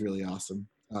Amanda was really awesome.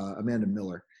 Amanda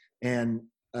Miller. And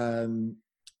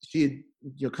she had,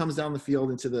 you know, comes down the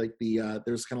field into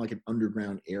there's kind of like an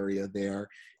underground area there.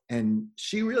 And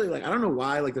she really like, I don't know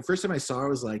why, like the first time I saw her I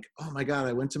was like, oh my God,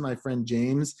 I went to my friend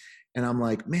James and I'm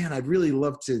like, man, I'd really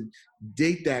love to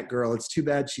date that girl. It's too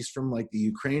bad she's from like the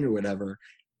Ukraine or whatever.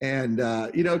 And,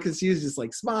 you know, cause she was just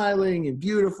like smiling and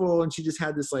beautiful. And she just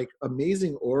had this like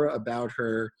amazing aura about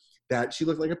her that she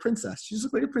looked like a princess. She just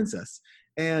looked like a princess.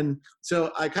 And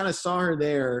so I kind of saw her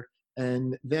there.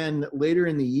 And then later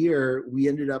in the year, we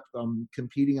ended up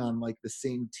competing on like the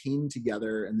same team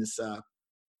together. And this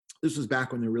was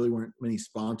back when there really weren't many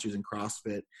sponsors in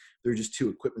CrossFit. There were just two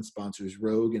equipment sponsors,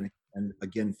 Rogue and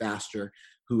again, Faster,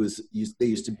 they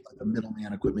used to be like a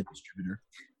middleman equipment distributor.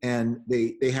 And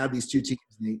they had these two teams.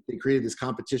 And they created this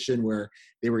competition where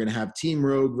they were going to have Team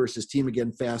Rogue versus Team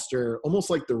Again Faster, almost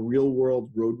like the Real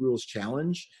World Road Rules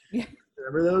Challenge. Yeah.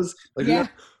 Remember those? Like yeah.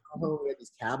 we had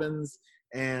these cabins,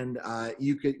 and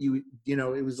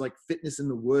it was like fitness in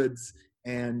the woods.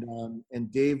 And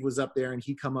Dave was up there, and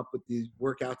he come up with these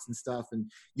workouts and stuff.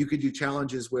 And you could do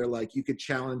challenges where like you could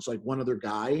challenge like one other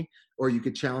guy, or you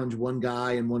could challenge one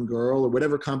guy and one girl, or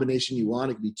whatever combination you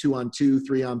want. It could be 2-on-2,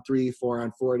 3-on-3,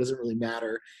 4-on-4. It doesn't really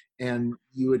matter. And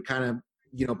you would kind of,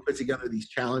 put together these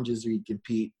challenges where you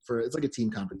compete it's like a team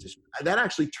competition. That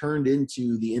actually turned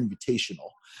into the Invitational.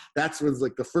 That was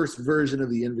like the first version of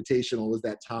the Invitational, was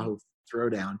that Tahoe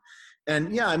Throwdown.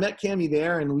 And yeah, I met Camille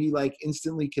there, and we like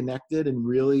instantly connected, and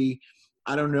really,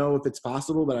 I don't know if it's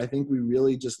possible, but I think we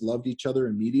really just loved each other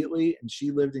immediately. And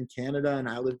she lived in Canada and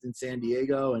I lived in San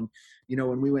Diego. And,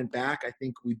 when we went back, I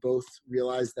think we both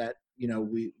realized that,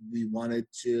 we wanted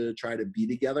to try to be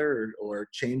together or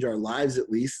change our lives at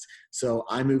least. So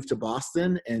I moved to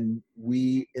Boston, and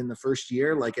we, in the first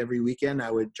year, like every weekend, I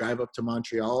would drive up to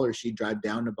Montreal, or she'd drive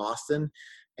down to Boston.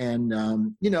 And,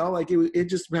 it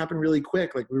just happened really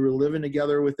quick. Like we were living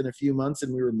together within a few months,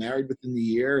 and we were married within the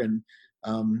year. And,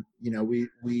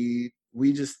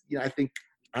 we just, I think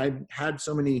I had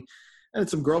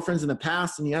some girlfriends in the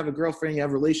past, and you have a girlfriend, you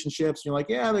have relationships, and you're like,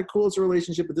 yeah, they're cool. It's a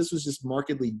relationship, but this was just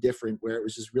markedly different, where it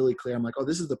was just really clear. I'm like, oh,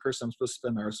 this is the person I'm supposed to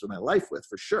spend the rest of my life with,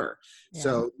 for sure. Yeah.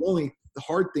 So the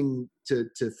hard thing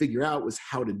to figure out was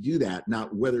how to do that,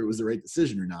 not whether it was the right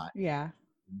decision or not. Yeah.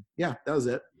 Yeah, that was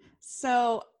it.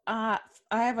 So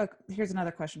here's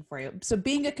another question for you. So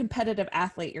being a competitive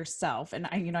athlete yourself, and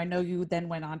I know you then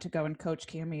went on to go and coach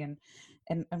Camille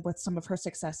and with some of her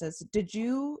successes, did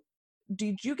you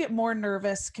get more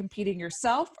nervous competing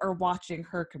yourself or watching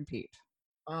her compete?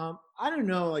 I don't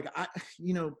know. Like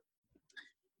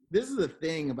this is the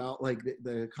thing about like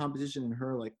the competition in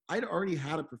her, like I'd already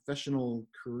had a professional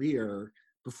career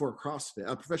before CrossFit,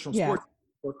 a professional sport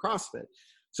before CrossFit.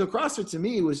 So CrossFit to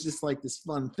me was just like this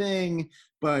fun thing,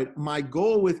 but my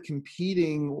goal with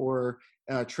competing or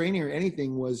training or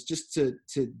anything was just to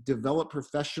develop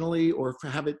professionally, or to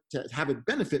have it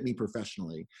benefit me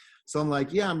professionally. So I'm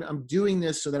like, yeah, I'm doing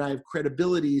this so that I have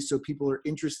credibility, so people are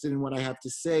interested in what I have to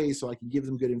say, so I can give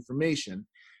them good information.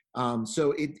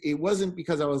 So it wasn't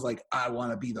because I was like, I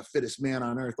want to be the fittest man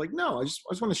on earth. Like, no, I just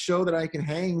want to show that I can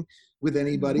hang with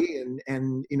anybody,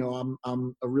 and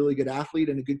I'm a really good athlete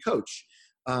and a good coach.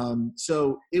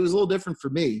 So it was a little different for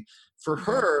me. For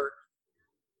her,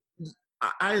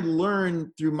 I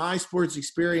learned through my sports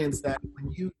experience that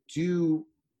when you do,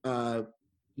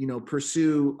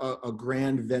 pursue a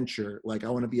grand venture, like I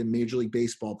want to be a Major League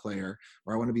Baseball player,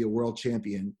 or I want to be a world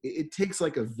champion, it takes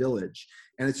like a village,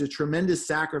 and it's a tremendous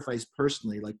sacrifice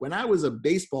personally. Like when I was a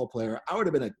baseball player, I would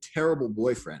have been a terrible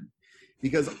boyfriend,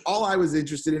 because all I was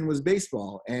interested in was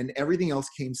baseball, and everything else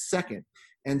came second.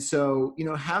 And so,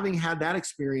 having had that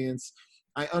experience,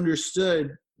 I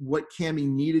understood what Camille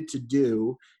needed to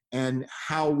do and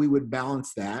how we would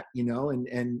balance that,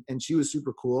 and she was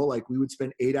super cool. Like we would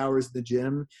spend 8 hours in the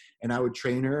gym, and I would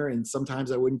train her, and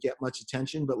sometimes I wouldn't get much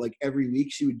attention, but like every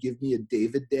week she would give me a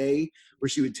David day where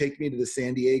she would take me to the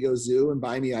San Diego Zoo and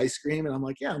buy me ice cream. And I'm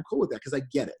like, yeah, I'm cool with that, because I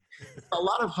get it. A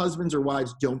lot of husbands or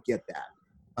wives don't get that,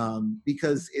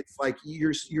 because it's like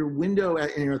your window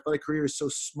in your athletic career is so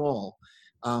small.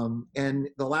 And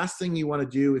the last thing you want to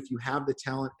do, if you have the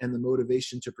talent and the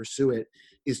motivation to pursue it,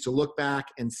 is to look back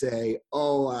and say,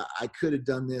 oh, I could have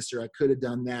done this, or I could have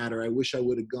done that, or I wish I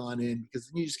would have gone in, because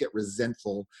then you just get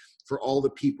resentful for all the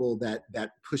people that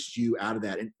pushed you out of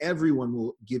that. And everyone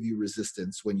will give you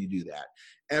resistance when you do that.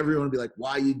 Everyone will be like,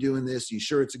 why are you doing this? Are you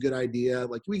sure it's a good idea?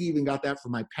 Like we even got that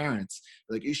from my parents.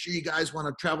 Like, are you sure you guys want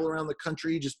to travel around the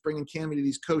country just bringing Camille to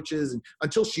these coaches? And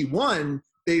until she won,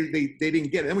 they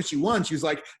didn't get it. And when she won, she was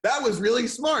like, that was really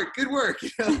smart. Good work.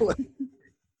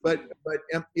 But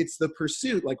it's the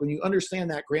pursuit. Like when you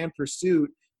understand that grand pursuit,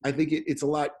 I think it's a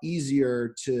lot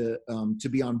easier to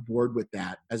be on board with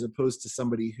that, as opposed to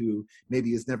somebody who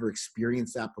maybe has never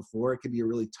experienced that before. It can be a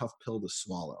really tough pill to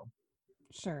swallow.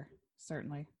 Sure.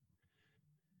 Certainly.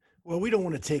 Well, we don't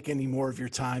want to take any more of your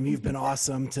time. You've been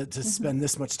awesome to spend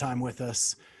this much time with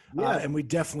us. Yeah. And we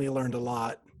definitely learned a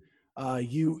lot. I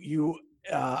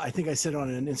think I said on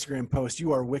an Instagram post,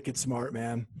 you are wicked smart,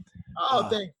 man. Oh,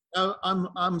 thanks.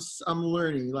 I'm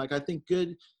learning. Like, I think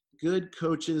good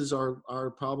coaches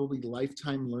are probably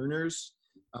lifetime learners.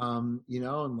 And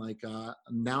like,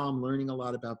 now I'm learning a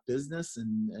lot about business,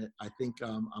 and I think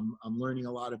I'm learning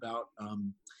a lot about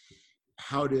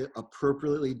how to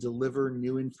appropriately deliver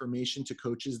new information to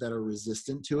coaches that are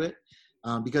resistant to it.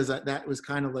 Because that was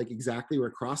kind of like exactly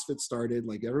where CrossFit started.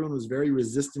 Like, everyone was very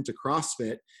resistant to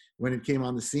CrossFit when it came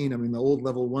on the scene. I mean, the old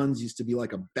level ones used to be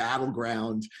like a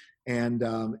battleground, and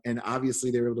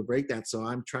obviously they were able to break that. So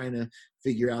I'm trying to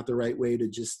figure out the right way to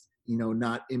just,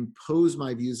 not impose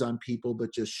my views on people,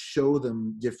 but just show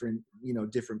them different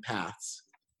paths.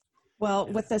 Well,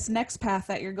 with this next path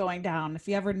that you're going down, if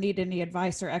you ever need any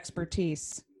advice or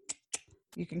expertise,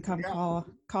 you can come call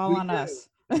on us.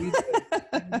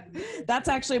 That's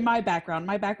actually my background.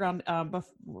 My background,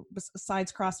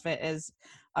 besides CrossFit, is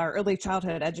our early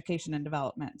childhood education and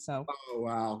development. So. Oh,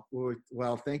 wow.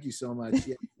 Well, thank you so much.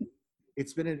 Yeah.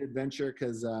 It's been an adventure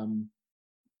because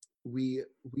we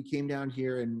came down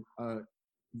here, and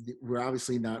we're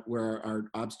obviously not where our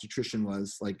obstetrician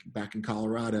was, like back in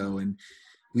Colorado, and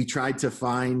we tried to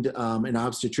find an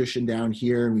obstetrician down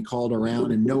here, and we called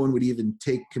around, and no one would even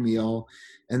take Camille.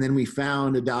 And then we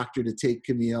found a doctor to take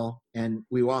Camille, and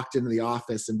we walked into the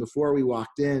office. And before we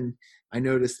walked in, I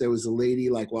noticed there was a lady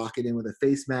like walking in with a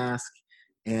face mask,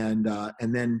 and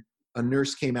then a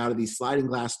nurse came out of these sliding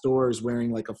glass doors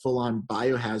wearing like a full-on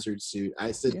biohazard suit.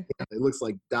 I said, yeah, it looks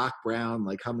like Doc Brown,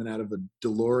 like coming out of a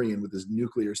DeLorean with his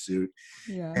nuclear suit.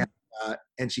 Yeah.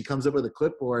 And she comes up with a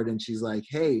clipboard, and she's like,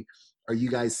 "Hey, are you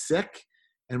guys sick?"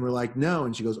 And we're like, "No."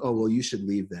 And she goes, "Oh, well, you should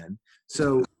leave then."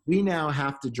 So we now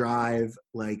have to drive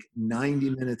like 90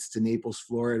 minutes to Naples,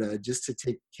 Florida, just to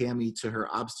take Camille to her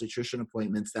obstetrician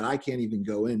appointments that I can't even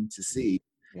go in to see.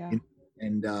 Yeah.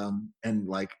 And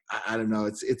like, I don't know,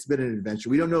 it's been an adventure.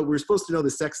 We don't know. We're supposed to know the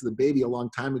sex of the baby a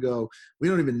long time ago. We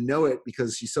don't even know it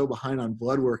because she's so behind on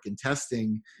blood work and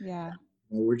testing. Yeah.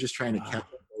 We're just trying to catch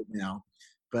up right now.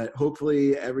 But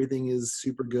hopefully everything is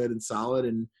super good and solid,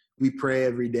 and we pray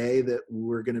every day that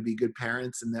we're going to be good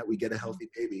parents and that we get a healthy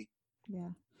baby. Yeah.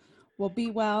 Well,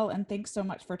 be well, and thanks so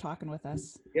much for talking with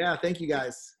us. Yeah, thank you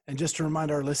guys. And just to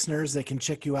remind our listeners, they can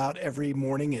check you out every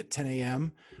morning at 10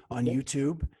 a.m. on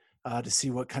YouTube to see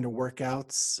what kind of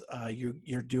workouts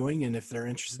you're doing. And if they're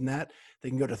interested in that, they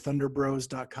can go to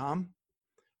thundrbros.com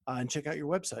and check out your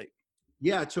website.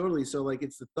 Yeah, totally. So like,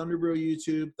 it's the Thundrbro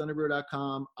YouTube,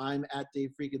 thundrbro.com. I'm at Dave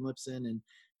freaking Lipson. And,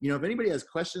 if anybody has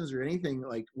questions or anything,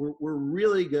 like we're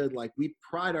really good. Like, we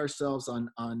pride ourselves on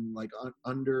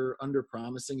under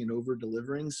promising and over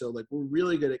delivering. So like, we're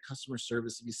really good at customer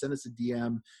service. If you send us a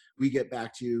DM, we get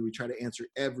back to you. We try to answer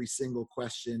every single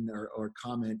question or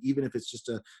comment, even if it's just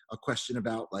a question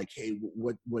about like, hey,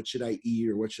 what should I eat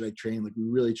or what should I train? Like, we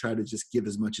really try to just give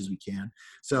as much as we can.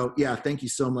 So yeah, thank you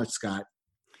so much, Scott.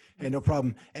 Hey, no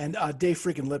problem. And Dave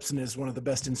freaking Lipson is one of the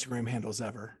best Instagram handles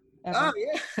ever. Oh,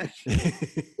 yeah. I can't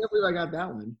believe I got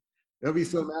that one. I'd be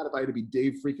so mad if I had to be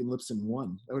Dave freaking Lipson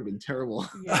 1. That would have been terrible.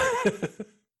 Yeah.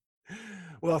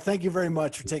 Well, thank you very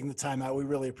much for taking the time out. We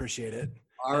really appreciate it.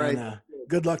 All right. And,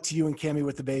 good luck to you and Camille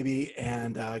with the baby,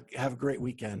 and have a great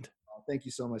weekend. Thank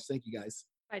you so much. Thank you, guys.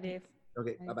 Bye, Dave.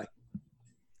 Okay, bye-bye.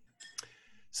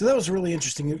 So that was a really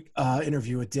interesting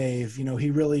interview with Dave.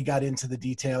 He really got into the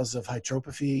details of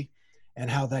hypertrophy and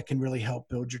how that can really help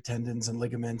build your tendons and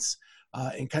ligaments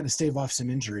and kind of stave off some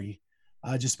injury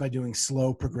just by doing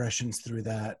slow progressions through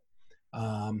that.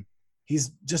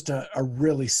 He's just a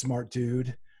really smart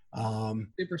dude. And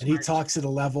he talks at a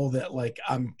level that like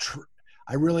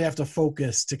I really have to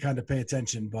focus to kind of pay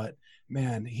attention, but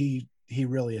man, he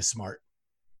really is smart.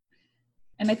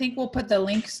 And I think we'll put the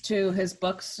links to his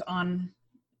books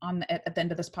at the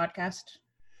end of this podcast.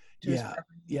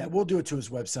 Yeah, we'll do it to his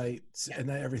website, and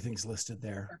everything's listed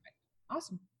there. Perfect.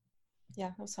 Awesome. Yeah,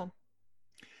 that was fun.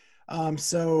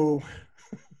 So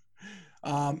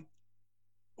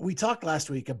we talked last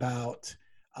week about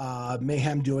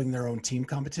Mayhem doing their own team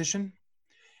competition,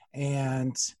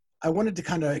 and I wanted to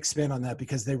kind of expand on that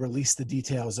because they released the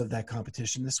details of that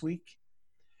competition this week.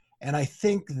 And I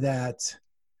think that,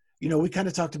 we kind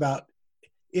of talked about,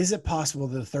 is it possible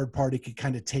that a third party could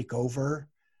kind of take over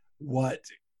what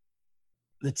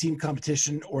the team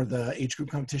competition or the age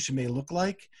group competition may look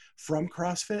like from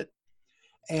CrossFit?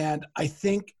 And I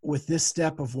think with this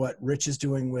step of what Rich is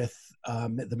doing with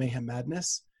the Mayhem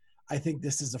Madness, I think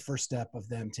this is the first step of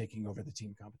them taking over the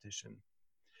team competition.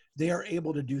 They are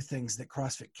able to do things that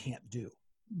CrossFit can't do.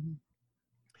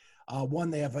 Mm-hmm. One,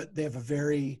 they have a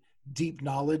very deep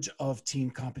knowledge of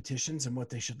team competitions and what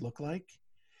they should look like.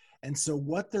 And so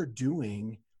what they're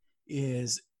doing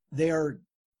is it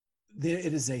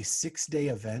is a 6-day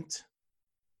event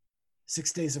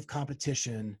 6 days of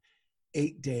competition,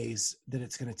 8 days that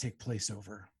it's going to take place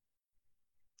over.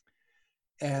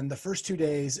 And the first 2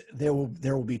 days, there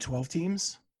will be 12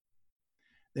 teams.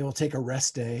 They will take a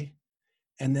rest day,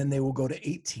 and then they will go to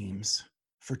 8 teams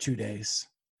for 2 days.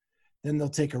 Then they'll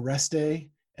take a rest day,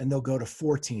 and they'll go to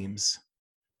 4 teams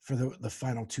for the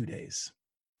final 2 days.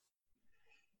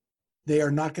 They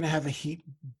are not going to have a heat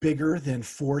bigger than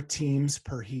 4 teams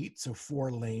per heat, so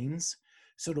 4 lanes.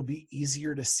 So it'll be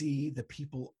easier to see the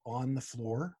people on the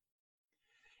floor.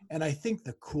 And I think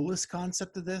the coolest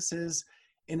concept of this is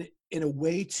in a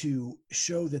way to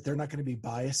show that they're not going to be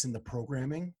biased in the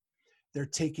programming. They're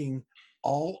taking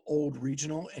all old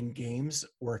regional and games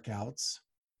workouts.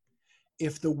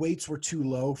 If the weights were too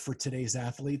low for today's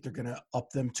athlete, they're going to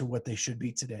up them to what they should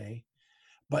be today,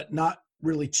 but not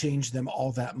really change them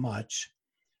all that much.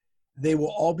 They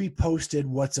will all be posted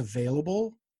what's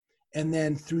available. And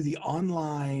then through the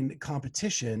online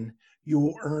competition, you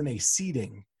will earn a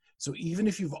seeding. So even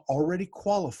if you've already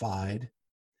qualified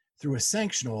through a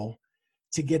sanctional,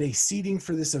 to get a seeding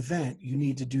for this event, you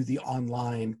need to do the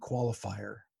online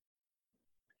qualifier.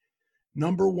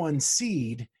 Number 1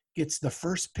 seed gets the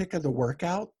first pick of the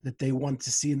workout that they want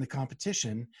to see in the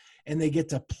competition, and they get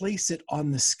to place it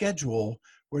on the schedule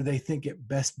where they think it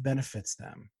best benefits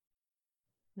them.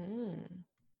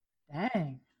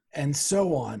 Dang. And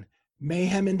so on.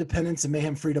 Mayhem Independence and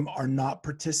Mayhem Freedom are not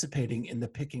participating in the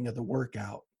picking of the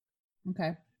workout.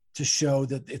 Okay. To show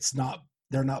that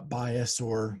they're not biased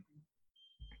or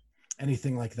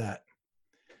anything like that.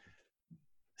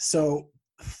 So,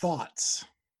 thoughts?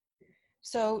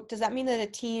 So does that mean that a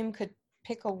team could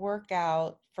pick a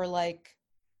workout for like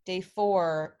day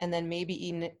 4 and then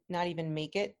maybe not even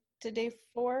make it to day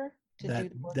 4 to do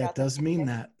the workout? That does mean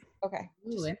that. Okay.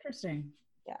 Ooh, interesting.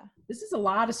 Yeah. This is a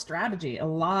lot of strategy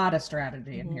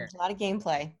in here. A lot of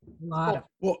gameplay.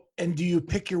 Well, and do you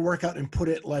pick your workout and put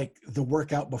it like the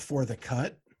workout before the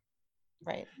cut?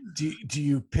 Right. Do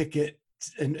you pick it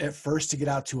at first to get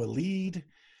out to a lead?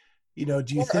 Do you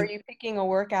think? Are you picking a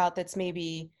workout that's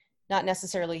maybe not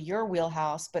necessarily your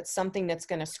wheelhouse, but something that's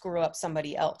going to screw up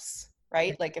somebody else,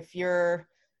 right? Like if you're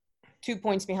 2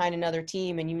 points behind another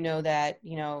team and you know that,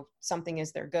 something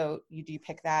is their GOAT, you do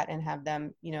pick that and have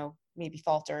them, maybe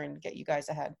falter and get you guys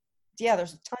ahead. Yeah,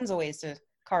 there's tons of ways to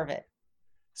carve it.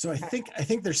 So I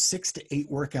think there's 6 to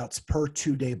 8 workouts per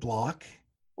 2-day block.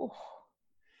 Ooh.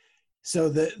 So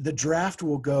the draft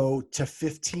will go to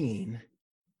 15,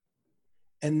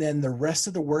 and then the rest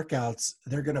of the workouts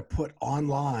they're going to put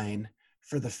online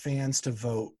for the fans to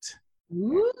vote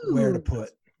where to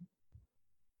put.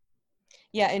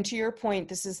 Yeah, and to your point,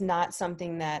 this is not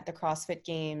something that the CrossFit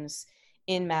Games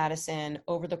in Madison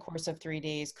over the course of 3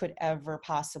 days could ever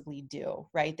possibly do,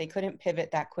 right? They couldn't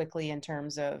pivot that quickly in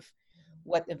terms of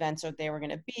what events they were going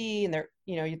to be, and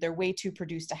they're way too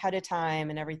produced ahead of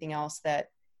time and everything else, that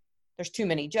there's too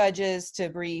many judges to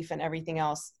brief and everything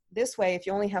else. This way, if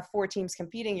you only have 4 teams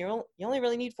competing, you only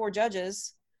really need 4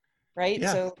 judges, right?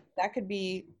 Yeah. So that could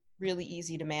be really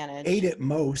easy to manage. 8 at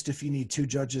most if you need 2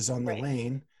 judges on the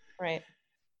lane. Right.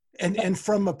 And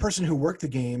from a person who worked the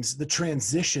games, the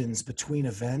transitions between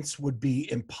events would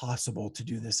be impossible to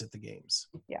do this at the games.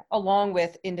 Yeah, along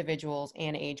with individuals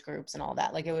and age groups and all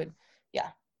that. Like it would, yeah.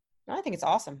 No, I think it's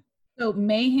awesome. So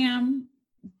Mayhem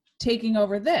taking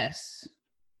over this,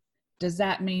 does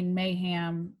that mean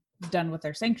Mayhem done with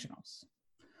their sanctionals?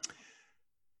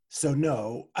 So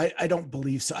no, I don't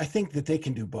believe so. I think that they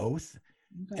can do both.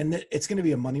 Okay. And that it's going to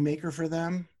be a moneymaker for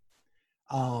them.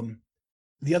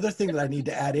 The other thing that I need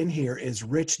to add in here is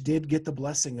Rich did get the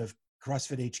blessing of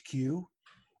CrossFit HQ,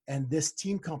 and this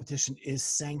team competition is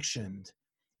sanctioned.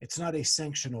 It's not a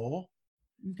sanctional,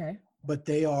 okay, but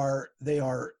they are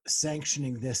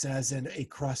sanctioning this as a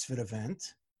CrossFit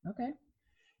event. Okay.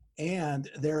 And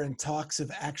they're in talks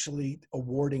of actually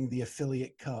awarding the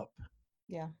affiliate cup.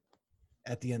 Yeah.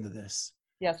 At the end of this.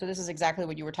 Yeah, so this is exactly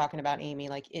what you were talking about, Amy,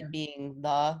 like it being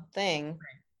the thing.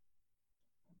 Right.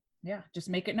 Yeah, just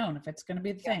make it known. If it's going to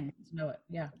be the thing, just know it.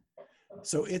 Yeah.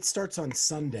 So it starts on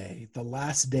Sunday, the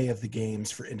last day of the games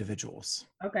for individuals.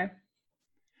 Okay.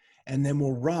 And then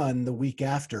we'll run the week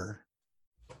after.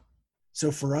 So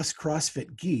for us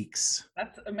CrossFit geeks,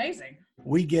 that's amazing.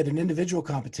 We get an individual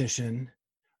competition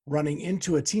running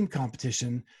into a team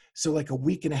competition. So like a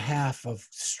week and a half of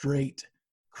straight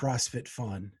CrossFit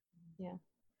fun. Yeah.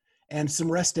 And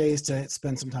some rest days to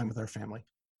spend some time with our family.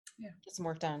 Yeah. Get some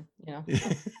work done,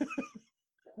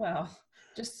 Well,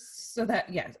 just so that,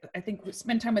 I think we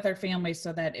spend time with our family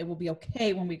so that it will be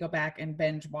okay when we go back and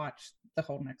binge watch the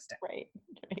whole next day.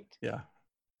 Right. Yeah.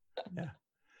 Yeah.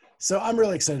 So I'm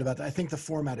really excited about that. I think the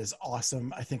format is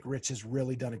awesome. I think Rich has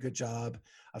really done a good job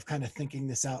of kind of thinking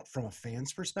this out from a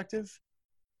fan's perspective.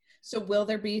 So will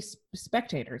there be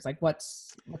spectators? Like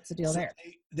what's the deal So there?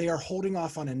 they are holding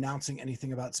off on announcing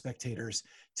anything about spectators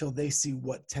till they see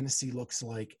what Tennessee looks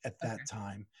like at that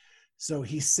time. So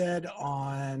he said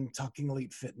on Talking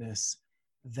Elite Fitness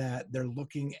that they're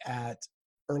looking at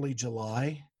early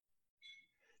July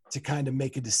to kind of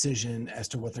make a decision as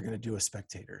to what they're going to do with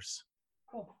spectators.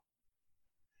 Cool.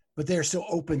 But they're still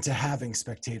open to having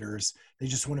spectators. They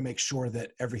just want to make sure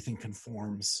that everything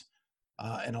conforms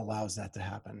and allows that to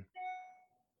happen.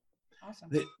 Awesome.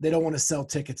 They don't want to sell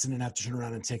tickets and then have to turn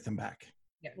around and take them back.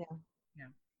 Yeah.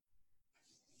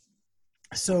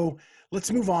 So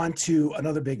let's move on to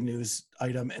another big news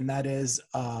item, and that is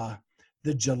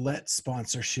the Gillette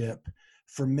sponsorship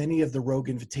for many of the Rogue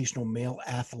Invitational male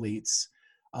athletes.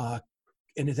 And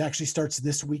it actually starts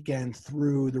this weekend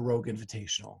through the Rogue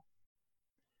Invitational.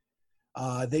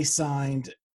 They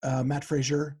signed Matt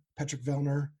Frazier, Patrick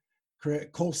Vellner,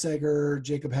 Cole Sager,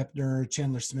 Jacob Hepner,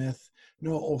 Chandler Smith,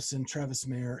 Noah Olson, Travis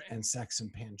Mayer, and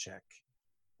Saxon Panchek.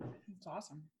 That's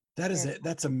awesome. That is it.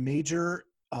 That's a major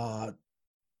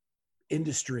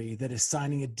industry that is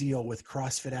signing a deal with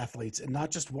CrossFit athletes, and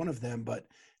not just one of them, but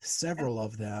several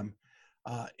of them.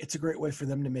 It's a great way for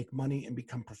them to make money and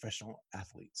become professional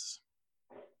athletes.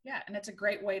 Yeah, and it's a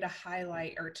great way to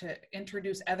highlight or to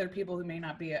introduce other people who may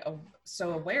not be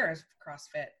so aware of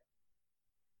CrossFit.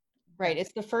 Right.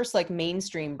 It's the first like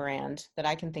mainstream brand that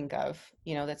I can think of,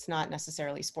 that's not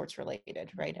necessarily sports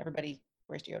related, right? Everybody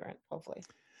wears deodorant, hopefully.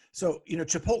 So,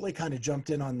 Chipotle kind of jumped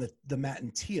in on the Matt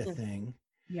and Tia thing.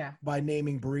 Yeah. By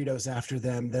naming burritos after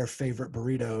them, their favorite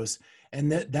burritos.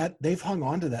 And that they've hung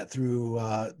on to that through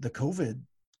the COVID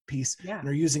piece. Yeah. And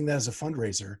are using that as a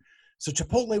fundraiser. So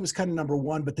Chipotle was kind of number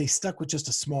one, but they stuck with just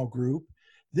a small group.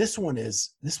 This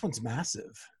one's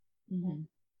massive. Mm-hmm.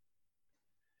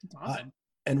 That's awesome.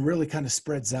 And really kind of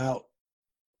spreads out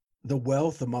the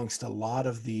wealth amongst a lot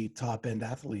of the top end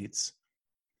athletes.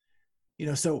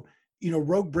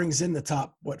 Rogue brings in the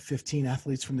top, 15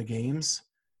 athletes from the games.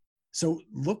 So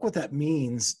look what that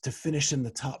means to finish in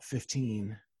the top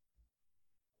 15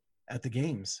 at the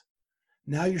games.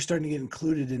 Now you're starting to get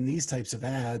included in these types of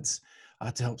ads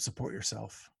to help support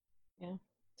yourself. Yeah,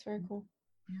 it's very cool.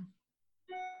 Yeah.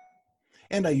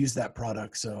 And I use that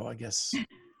product, so I guess.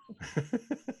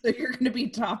 So you're going to be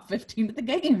top 15 at the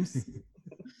games.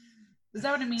 Is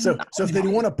that what it means? So if they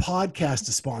want a podcast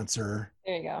to sponsor,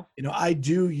 there you go. I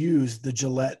do use the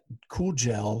Gillette Cool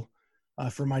Gel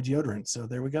for my deodorant. So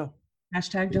there we go.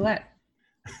 Hashtag Gillette.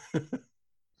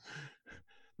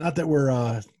 Not that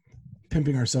we're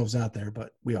pimping ourselves out there,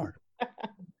 but we are.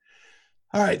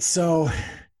 All right. So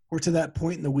we're to that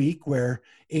point in the week where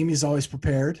Amy's always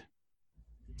prepared.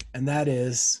 And that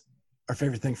is our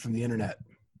favorite thing from the internet.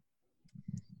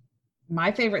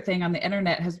 My favorite thing on the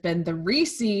internet has been the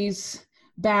Reese's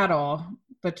battle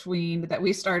that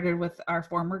we started with our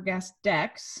former guest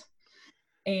Dex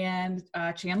and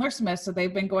Chandler Smith. So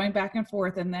they've been going back and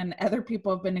forth, and then other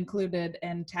people have been included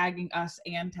and tagging us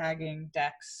and tagging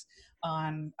Dex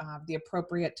on the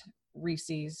appropriate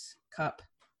Reese's cup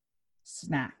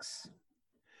snacks.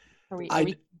 Are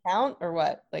we count or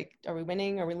what? Like, are we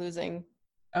winning? Are we losing?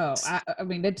 Oh, I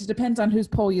mean, it depends on whose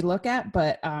poll you look at,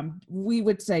 but we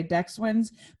would say Dex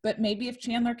wins. But maybe if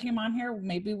Chandler came on here,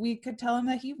 maybe we could tell him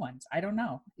that he wins. I don't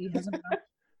know. He hasn't.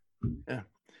 Yeah.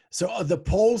 So the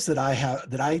polls that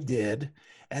I did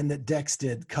and that Dex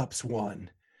did, Cups won.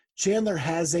 Chandler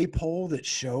has a poll that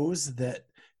shows that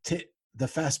the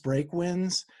fast break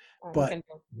wins, but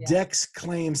Dex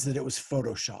claims that it was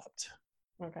photoshopped.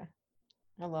 Okay.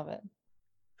 I love it.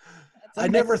 I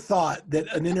never thought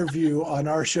that an interview on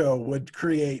our show would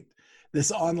create this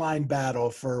online battle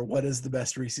for what is the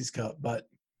best Reese's cup, but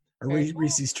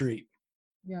Reese's treat.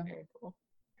 Yeah. Very cool.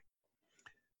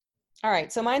 All right.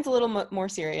 So mine's a little more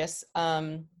serious.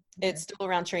 It's still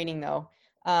around training though.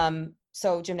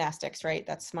 So gymnastics, right?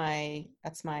 That's my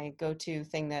go-to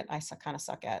thing that I kind of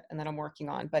suck at and that I'm working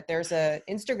on. But there's a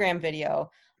Instagram video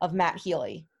of Matt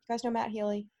Healy. You guys know Matt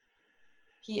Healy?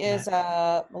 He is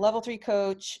a level 3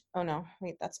 coach. Oh no,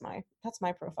 wait, that's my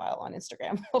profile on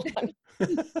Instagram. Hold on.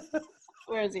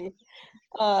 Where is he?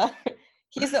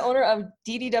 He's the owner of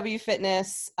DDW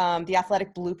Fitness, the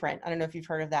Athletic Blueprint. I don't know if you've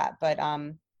heard of that, but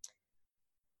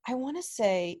I want to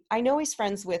say, I know he's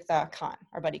friends with Khan,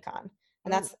 our buddy Khan.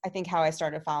 And that's, I think, how I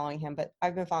started following him, but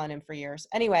I've been following him for years.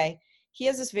 Anyway, he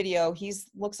has this video.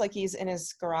 Looks like he's in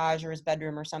his garage or his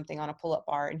bedroom or something on a pull-up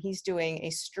bar, and he's doing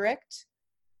a strict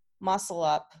muscle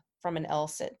up from an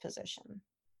L-sit position.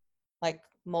 Like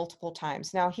multiple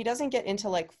times. Now, he doesn't get into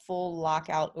like full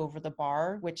lockout over the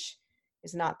bar, which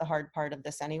is not the hard part of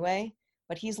this anyway,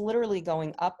 but he's literally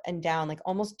going up and down, like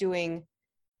almost doing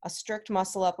a strict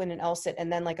muscle up in an L sit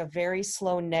and then like a very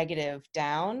slow negative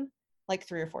down like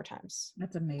 3 or 4 times.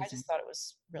 That's amazing. I just thought it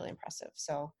was really impressive.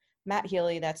 So Matt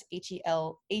Healy, that's Healey.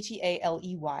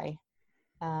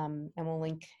 And we'll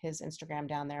link his Instagram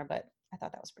down there, but I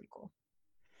thought that was pretty cool.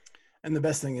 And the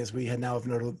best thing is we now have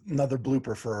another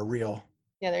blooper for our reel.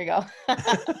 Yeah, there you go.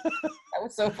 That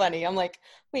was so funny. I'm like,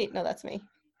 wait, no, that's me.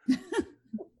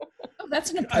 Oh,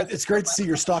 that's an impressive. It's great to see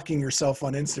you're stalking yourself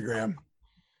on Instagram.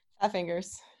 Fat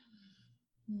fingers.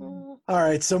 All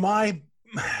right, so I'm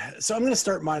going to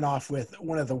start mine off with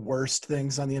one of the worst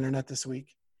things on the internet this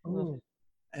week. Ooh.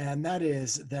 And that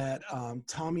is that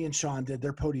Tommy and Sean did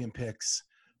their podium picks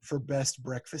for best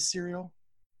breakfast cereal.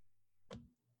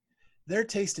 Their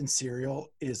taste in cereal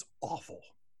is awful.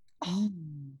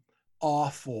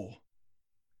 Awful.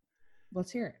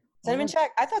 Let's hear it. Cinnamon Chex.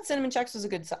 I thought Cinnamon Chex was a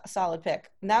good solid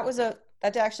pick. And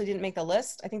that actually didn't make the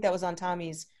list. I think that was on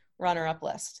Tommy's runner-up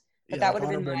list. But that would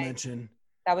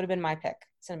have been my pick,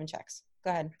 Cinnamon Chex. Go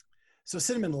ahead. So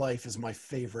Cinnamon Life is my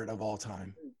favorite of all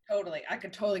time. Totally. I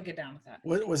could totally get down with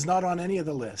that. Was not on any of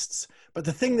the lists. But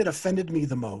the thing that offended me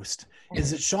the most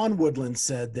is that Sean Woodland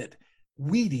said that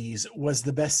Wheaties was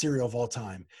the best cereal of all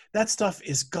time. That stuff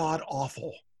is god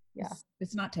awful. Yeah.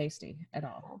 It's not tasty at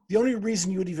all. The only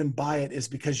reason you would even buy it is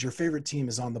because your favorite team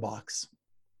is on the box.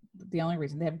 The only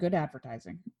reason. They have good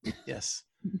advertising. Yes.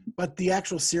 But the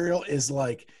actual cereal is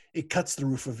like, it cuts the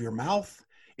roof of your mouth.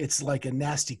 It's like a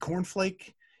nasty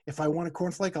cornflake. If I want a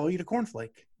cornflake, I'll eat a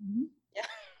cornflake. Mm-hmm. Yeah.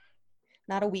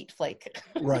 Not a wheat flake.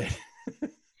 Right.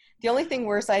 The only thing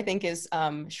worse, I think, is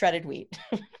shredded wheat.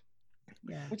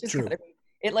 Yeah. Which is true.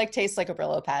 It like tastes like a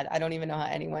Brillo pad. I don't even know how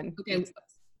anyone. Okay.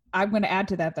 I'm going to add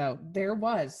to that though. There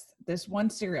was this one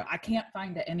cereal. I can't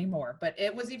find it anymore, but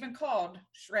it was even called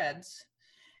Shreds,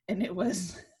 and it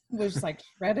was like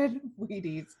shredded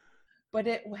Wheaties, but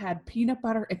it had peanut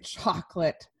butter and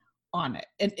chocolate on it,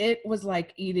 and it was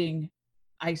like eating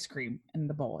ice cream in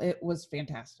the bowl. It was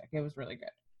fantastic. It was really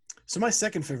good. So my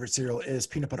second favorite cereal is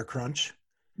Peanut Butter Crunch.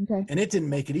 Okay. And it didn't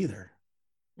make it either.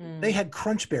 They had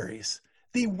Crunch Berries,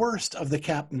 the worst of the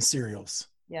Captain cereals.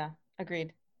 Yeah,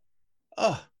 agreed.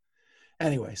 Oh,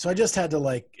 anyway, so I just had to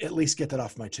like at least get that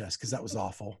off my chest because that was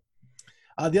awful.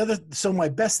 So my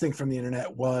best thing from the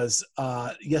internet was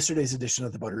yesterday's edition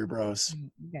of the Buttery Bros.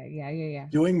 Yeah.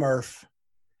 Doing Murph,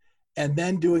 and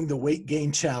then doing the weight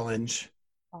gain challenge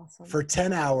for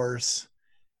 10 hours,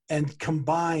 and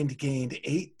combined gained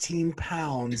 18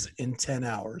 pounds in 10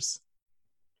 hours.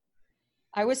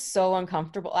 I was so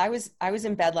uncomfortable. I was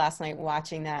in bed last night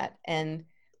watching that, and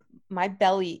my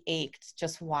belly ached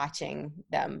just watching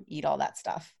them eat all that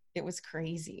stuff. It was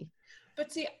crazy.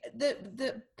 But see,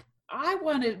 I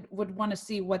would want to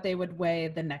see what they would weigh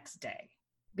the next day.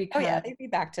 Because, they'd be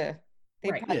back to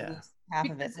right. Half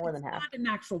because of it, more than half. It's not an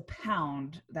actual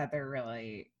pound that they're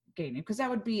really gaining, because that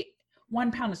would be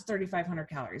 1 pound is 3,500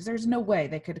 calories. There's no way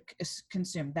they could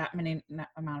consume that many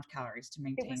amount of calories to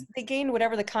maintain. They gained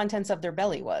whatever the contents of their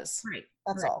belly was. Right.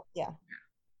 That's all. Yeah.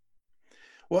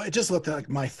 Well, it just looked like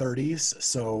my 30s.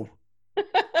 So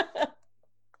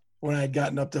when I had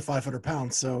gotten up to 500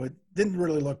 pounds, so it didn't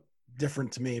really look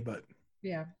different to me, but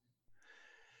yeah.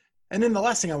 And then the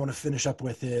last thing I want to finish up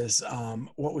with is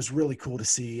what was really cool to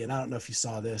see. And I don't know if you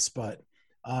saw this, but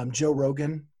Joe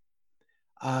Rogan,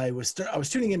 I was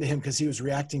tuning into him because he was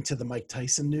reacting to the Mike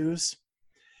Tyson news.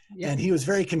 Yeah. And he was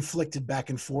very conflicted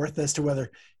back and forth as to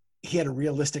whether he had a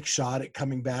realistic shot at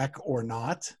coming back or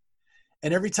not.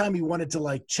 And every time he wanted to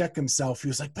like check himself, he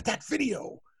was like, but that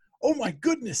video, oh my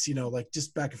goodness, like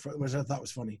just back and forth, which I thought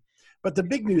was funny. But the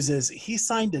big news is he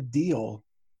signed a deal,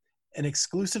 an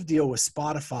exclusive deal with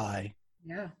Spotify.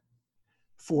 Yeah.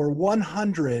 For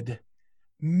 $100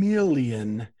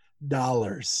 million.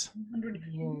 $100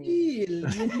 million.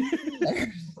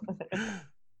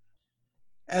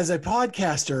 As a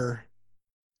podcaster,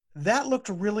 that looked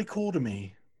really cool to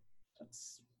me.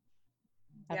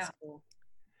 That's cool.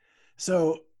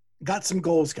 So, got some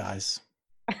goals, guys.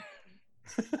 Get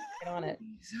on it.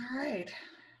 All right.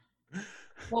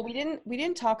 Well, we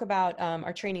didn't talk about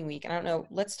our training week. And I don't know.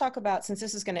 Let's talk about, since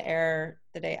this is going to air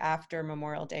the day after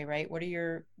Memorial Day, right? What are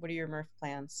your Murph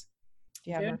plans? Do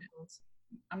you have Murph plans?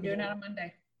 I'm doing it on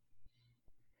Monday.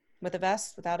 With a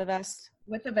vest? Without a vest?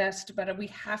 With a vest, but we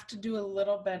have to do a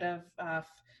little bit of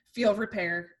field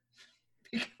repair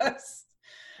because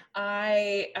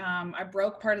I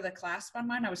broke part of the clasp on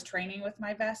mine. I was training with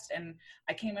my vest, and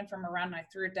I came in from around and I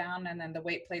threw it down, and then the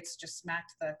weight plates just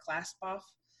smacked the clasp off.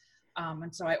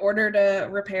 And so I ordered a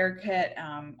repair kit.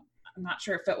 I'm not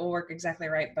sure if it will work exactly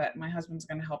right, but my husband's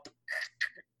going to help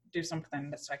do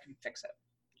something so I can fix it.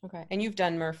 Okay. And you've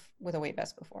done Murph with a weight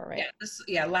vest before, right?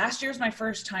 Yeah. Last year's my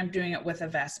first time doing it with a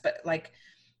vest, but like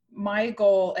my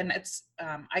goal, and it's,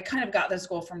 I kind of got this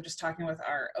goal from just talking with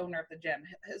our owner of the gym.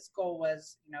 His goal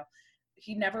was,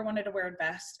 he never wanted to wear a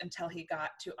vest until he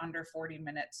got to under 40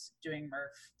 minutes doing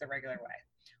Murph the regular way.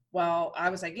 Well, I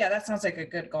was like, yeah, that sounds like a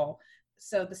good goal.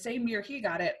 So the same year he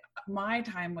got it, my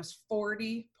time was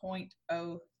 40.03.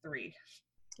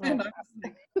 And I was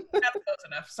like, that's close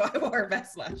enough. So I wore a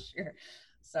vest last year.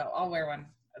 So I'll wear one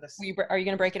this. Are you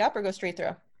going to break it up or go straight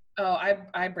through? Oh,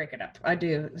 I break it up. I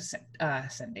do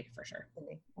Cindy for sure.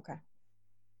 Cindy. Okay.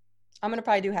 I'm going to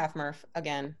probably do half Murph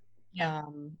again. Yeah.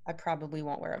 I probably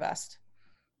won't wear a vest.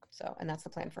 So, and that's the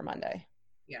plan for Monday.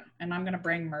 Yeah. And I'm going to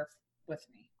bring Murph with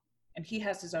me. And he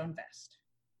has his own vest.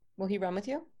 Will he run with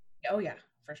you? Oh yeah,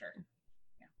 for sure.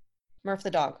 Yeah. Murph the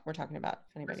dog we're talking about.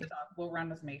 If anybody. Murph the dog will run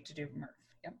with me to do Murph.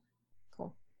 Yep.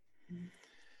 Cool.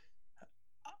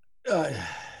 Yeah.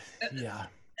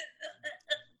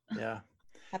 Yeah.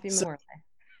 Happy Memorial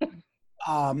Day.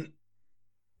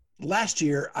 Last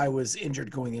year I was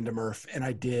injured going into Murph, and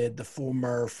I did the full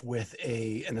Murph with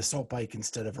an assault bike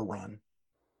instead of a run.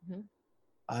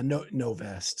 Mm-hmm. No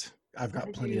vest. I've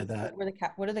got plenty of that.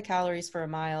 What are the calories for a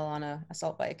mile on a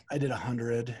assault bike? I did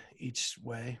 100 each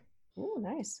way. Oh,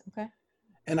 nice. Okay.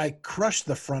 And I crushed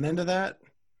the front end of that.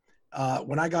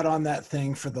 When I got on that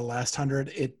thing for the last 100,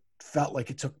 it felt like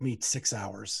it took me 6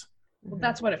 hours. Well,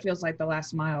 that's what it feels like the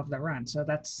last mile of the run. So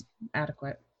that's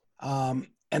adequate. And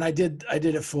I did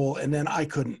it full, and then I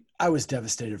was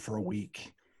devastated for a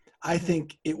week. I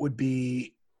think it would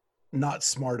be not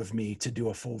smart of me to do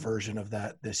a full version of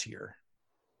that this year.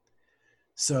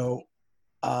 So,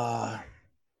 plus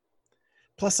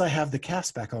I have the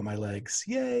calves back on my legs.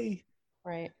 Yay.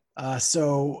 Right.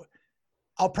 So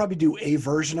I'll probably do a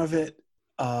version of it,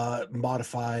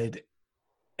 modified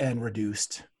and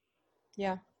reduced.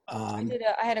 Yeah. I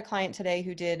had a client today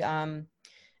who did, I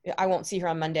won't see her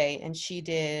on Monday, and she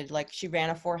ran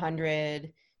a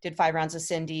 400, did 5 rounds of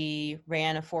Cindy,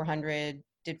 ran a 400,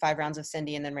 did 5 rounds of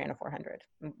Cindy, and then ran a 400.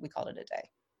 We called it a day.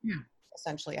 Yeah.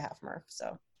 Essentially a half Murph.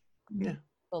 So yeah, a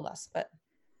little less, but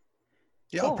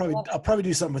yeah, cool. I'll probably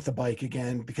do something with the bike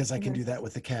again, because I can do that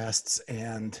with the casts,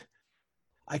 and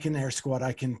I can air squat,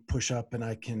 I can push up,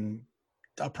 and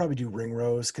I'll probably do ring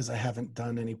rows, because I haven't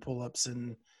done any pull-ups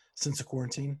since the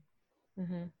quarantine.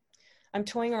 Mm-hmm. I'm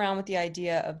toying around with the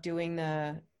idea of doing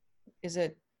is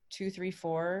it 2, 3,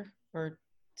 4 or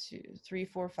 2, 3,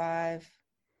 4, 5,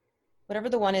 whatever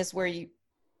the one is where you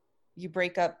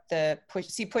break up the push.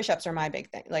 See, push-ups are my big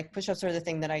thing. Like push-ups are the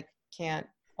thing that I can't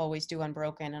always do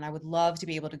unbroken. And I would love to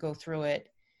be able to go through it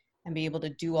and be able to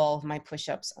do all of my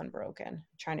push-ups unbroken. I'm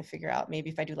trying to figure out maybe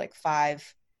if I do like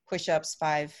 5 push-ups,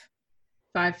 5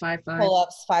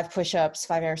 pull-ups, 5 push-ups,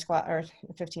 5 air squat, or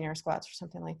 15 air squats or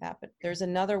something like that. But there's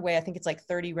another way. I think it's like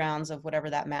 30 rounds of whatever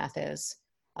that math is.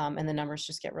 And the numbers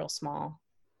just get real small.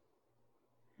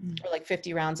 Or like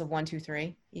 50 rounds of 1, 2,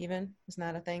 3 even. Isn't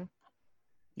that a thing?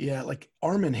 Yeah. Like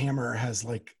Arm & Hammer has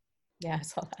like, yeah, I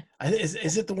saw that.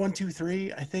 Is it the 1, 2,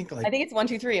 3? I think it's 1,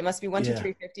 2, 3. It must be 1, 2,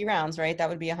 3, 50 rounds, right? That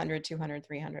would be 100, 200,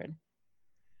 300.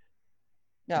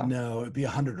 No, it'd be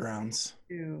 100 rounds.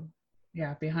 Yeah,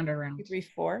 it'd be 100 rounds. 2, 3,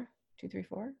 4. 2, 3,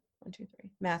 4. 1, 2, 3.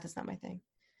 Math is not my thing.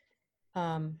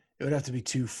 It would have to be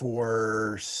 2,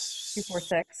 4, 2, 4,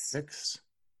 6.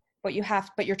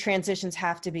 But your transitions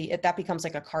have to be, that becomes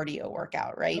like a cardio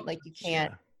workout, right? Like you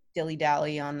can't dilly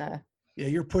dally on the. Yeah,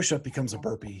 your push up becomes a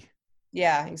burpee.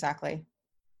 Yeah, exactly.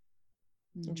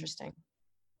 Interesting.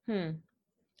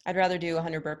 I'd rather do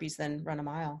 100 burpees than run a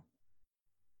mile.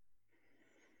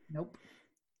 Nope.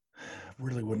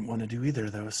 Really wouldn't want to do either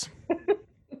of those.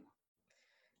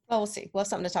 Well, we'll see. We'll have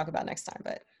something to talk about next time,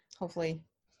 but hopefully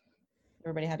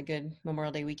everybody had a good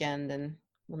Memorial Day weekend and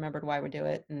remembered why we do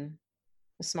it and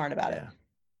was smart about it.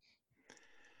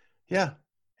 Yeah.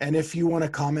 And if you want to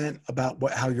comment about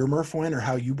how your Murph went or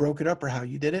how you broke it up or how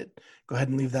you did it, go ahead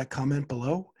and leave that comment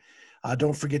below.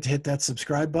 Don't forget to hit that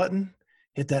subscribe button,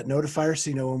 hit that notifier so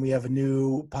you know when we have a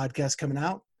new podcast coming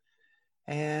out.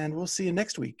 And we'll see you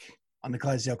next week on the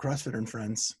Clydesdale CrossFitter and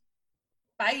Friends.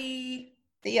 Bye.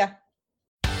 See ya.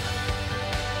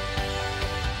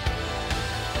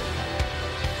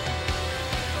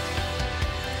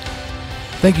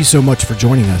 Thank you so much for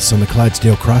joining us on the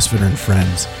Clydesdale CrossFitter and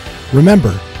Friends.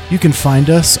 Remember, you can find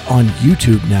us on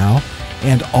YouTube now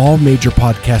and all major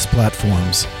podcast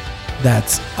platforms.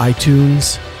 That's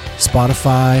iTunes,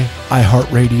 Spotify,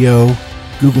 iHeartRadio,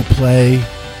 Google Play,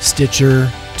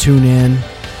 Stitcher, TuneIn.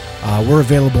 We're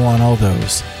available on all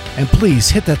those. And please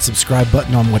hit that subscribe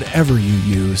button on whatever you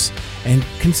use and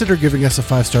consider giving us a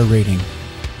 5-star rating.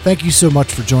 Thank you so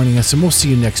much for joining us, and we'll see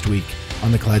you next week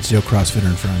on the Clydesdale CrossFitter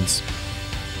and Friends.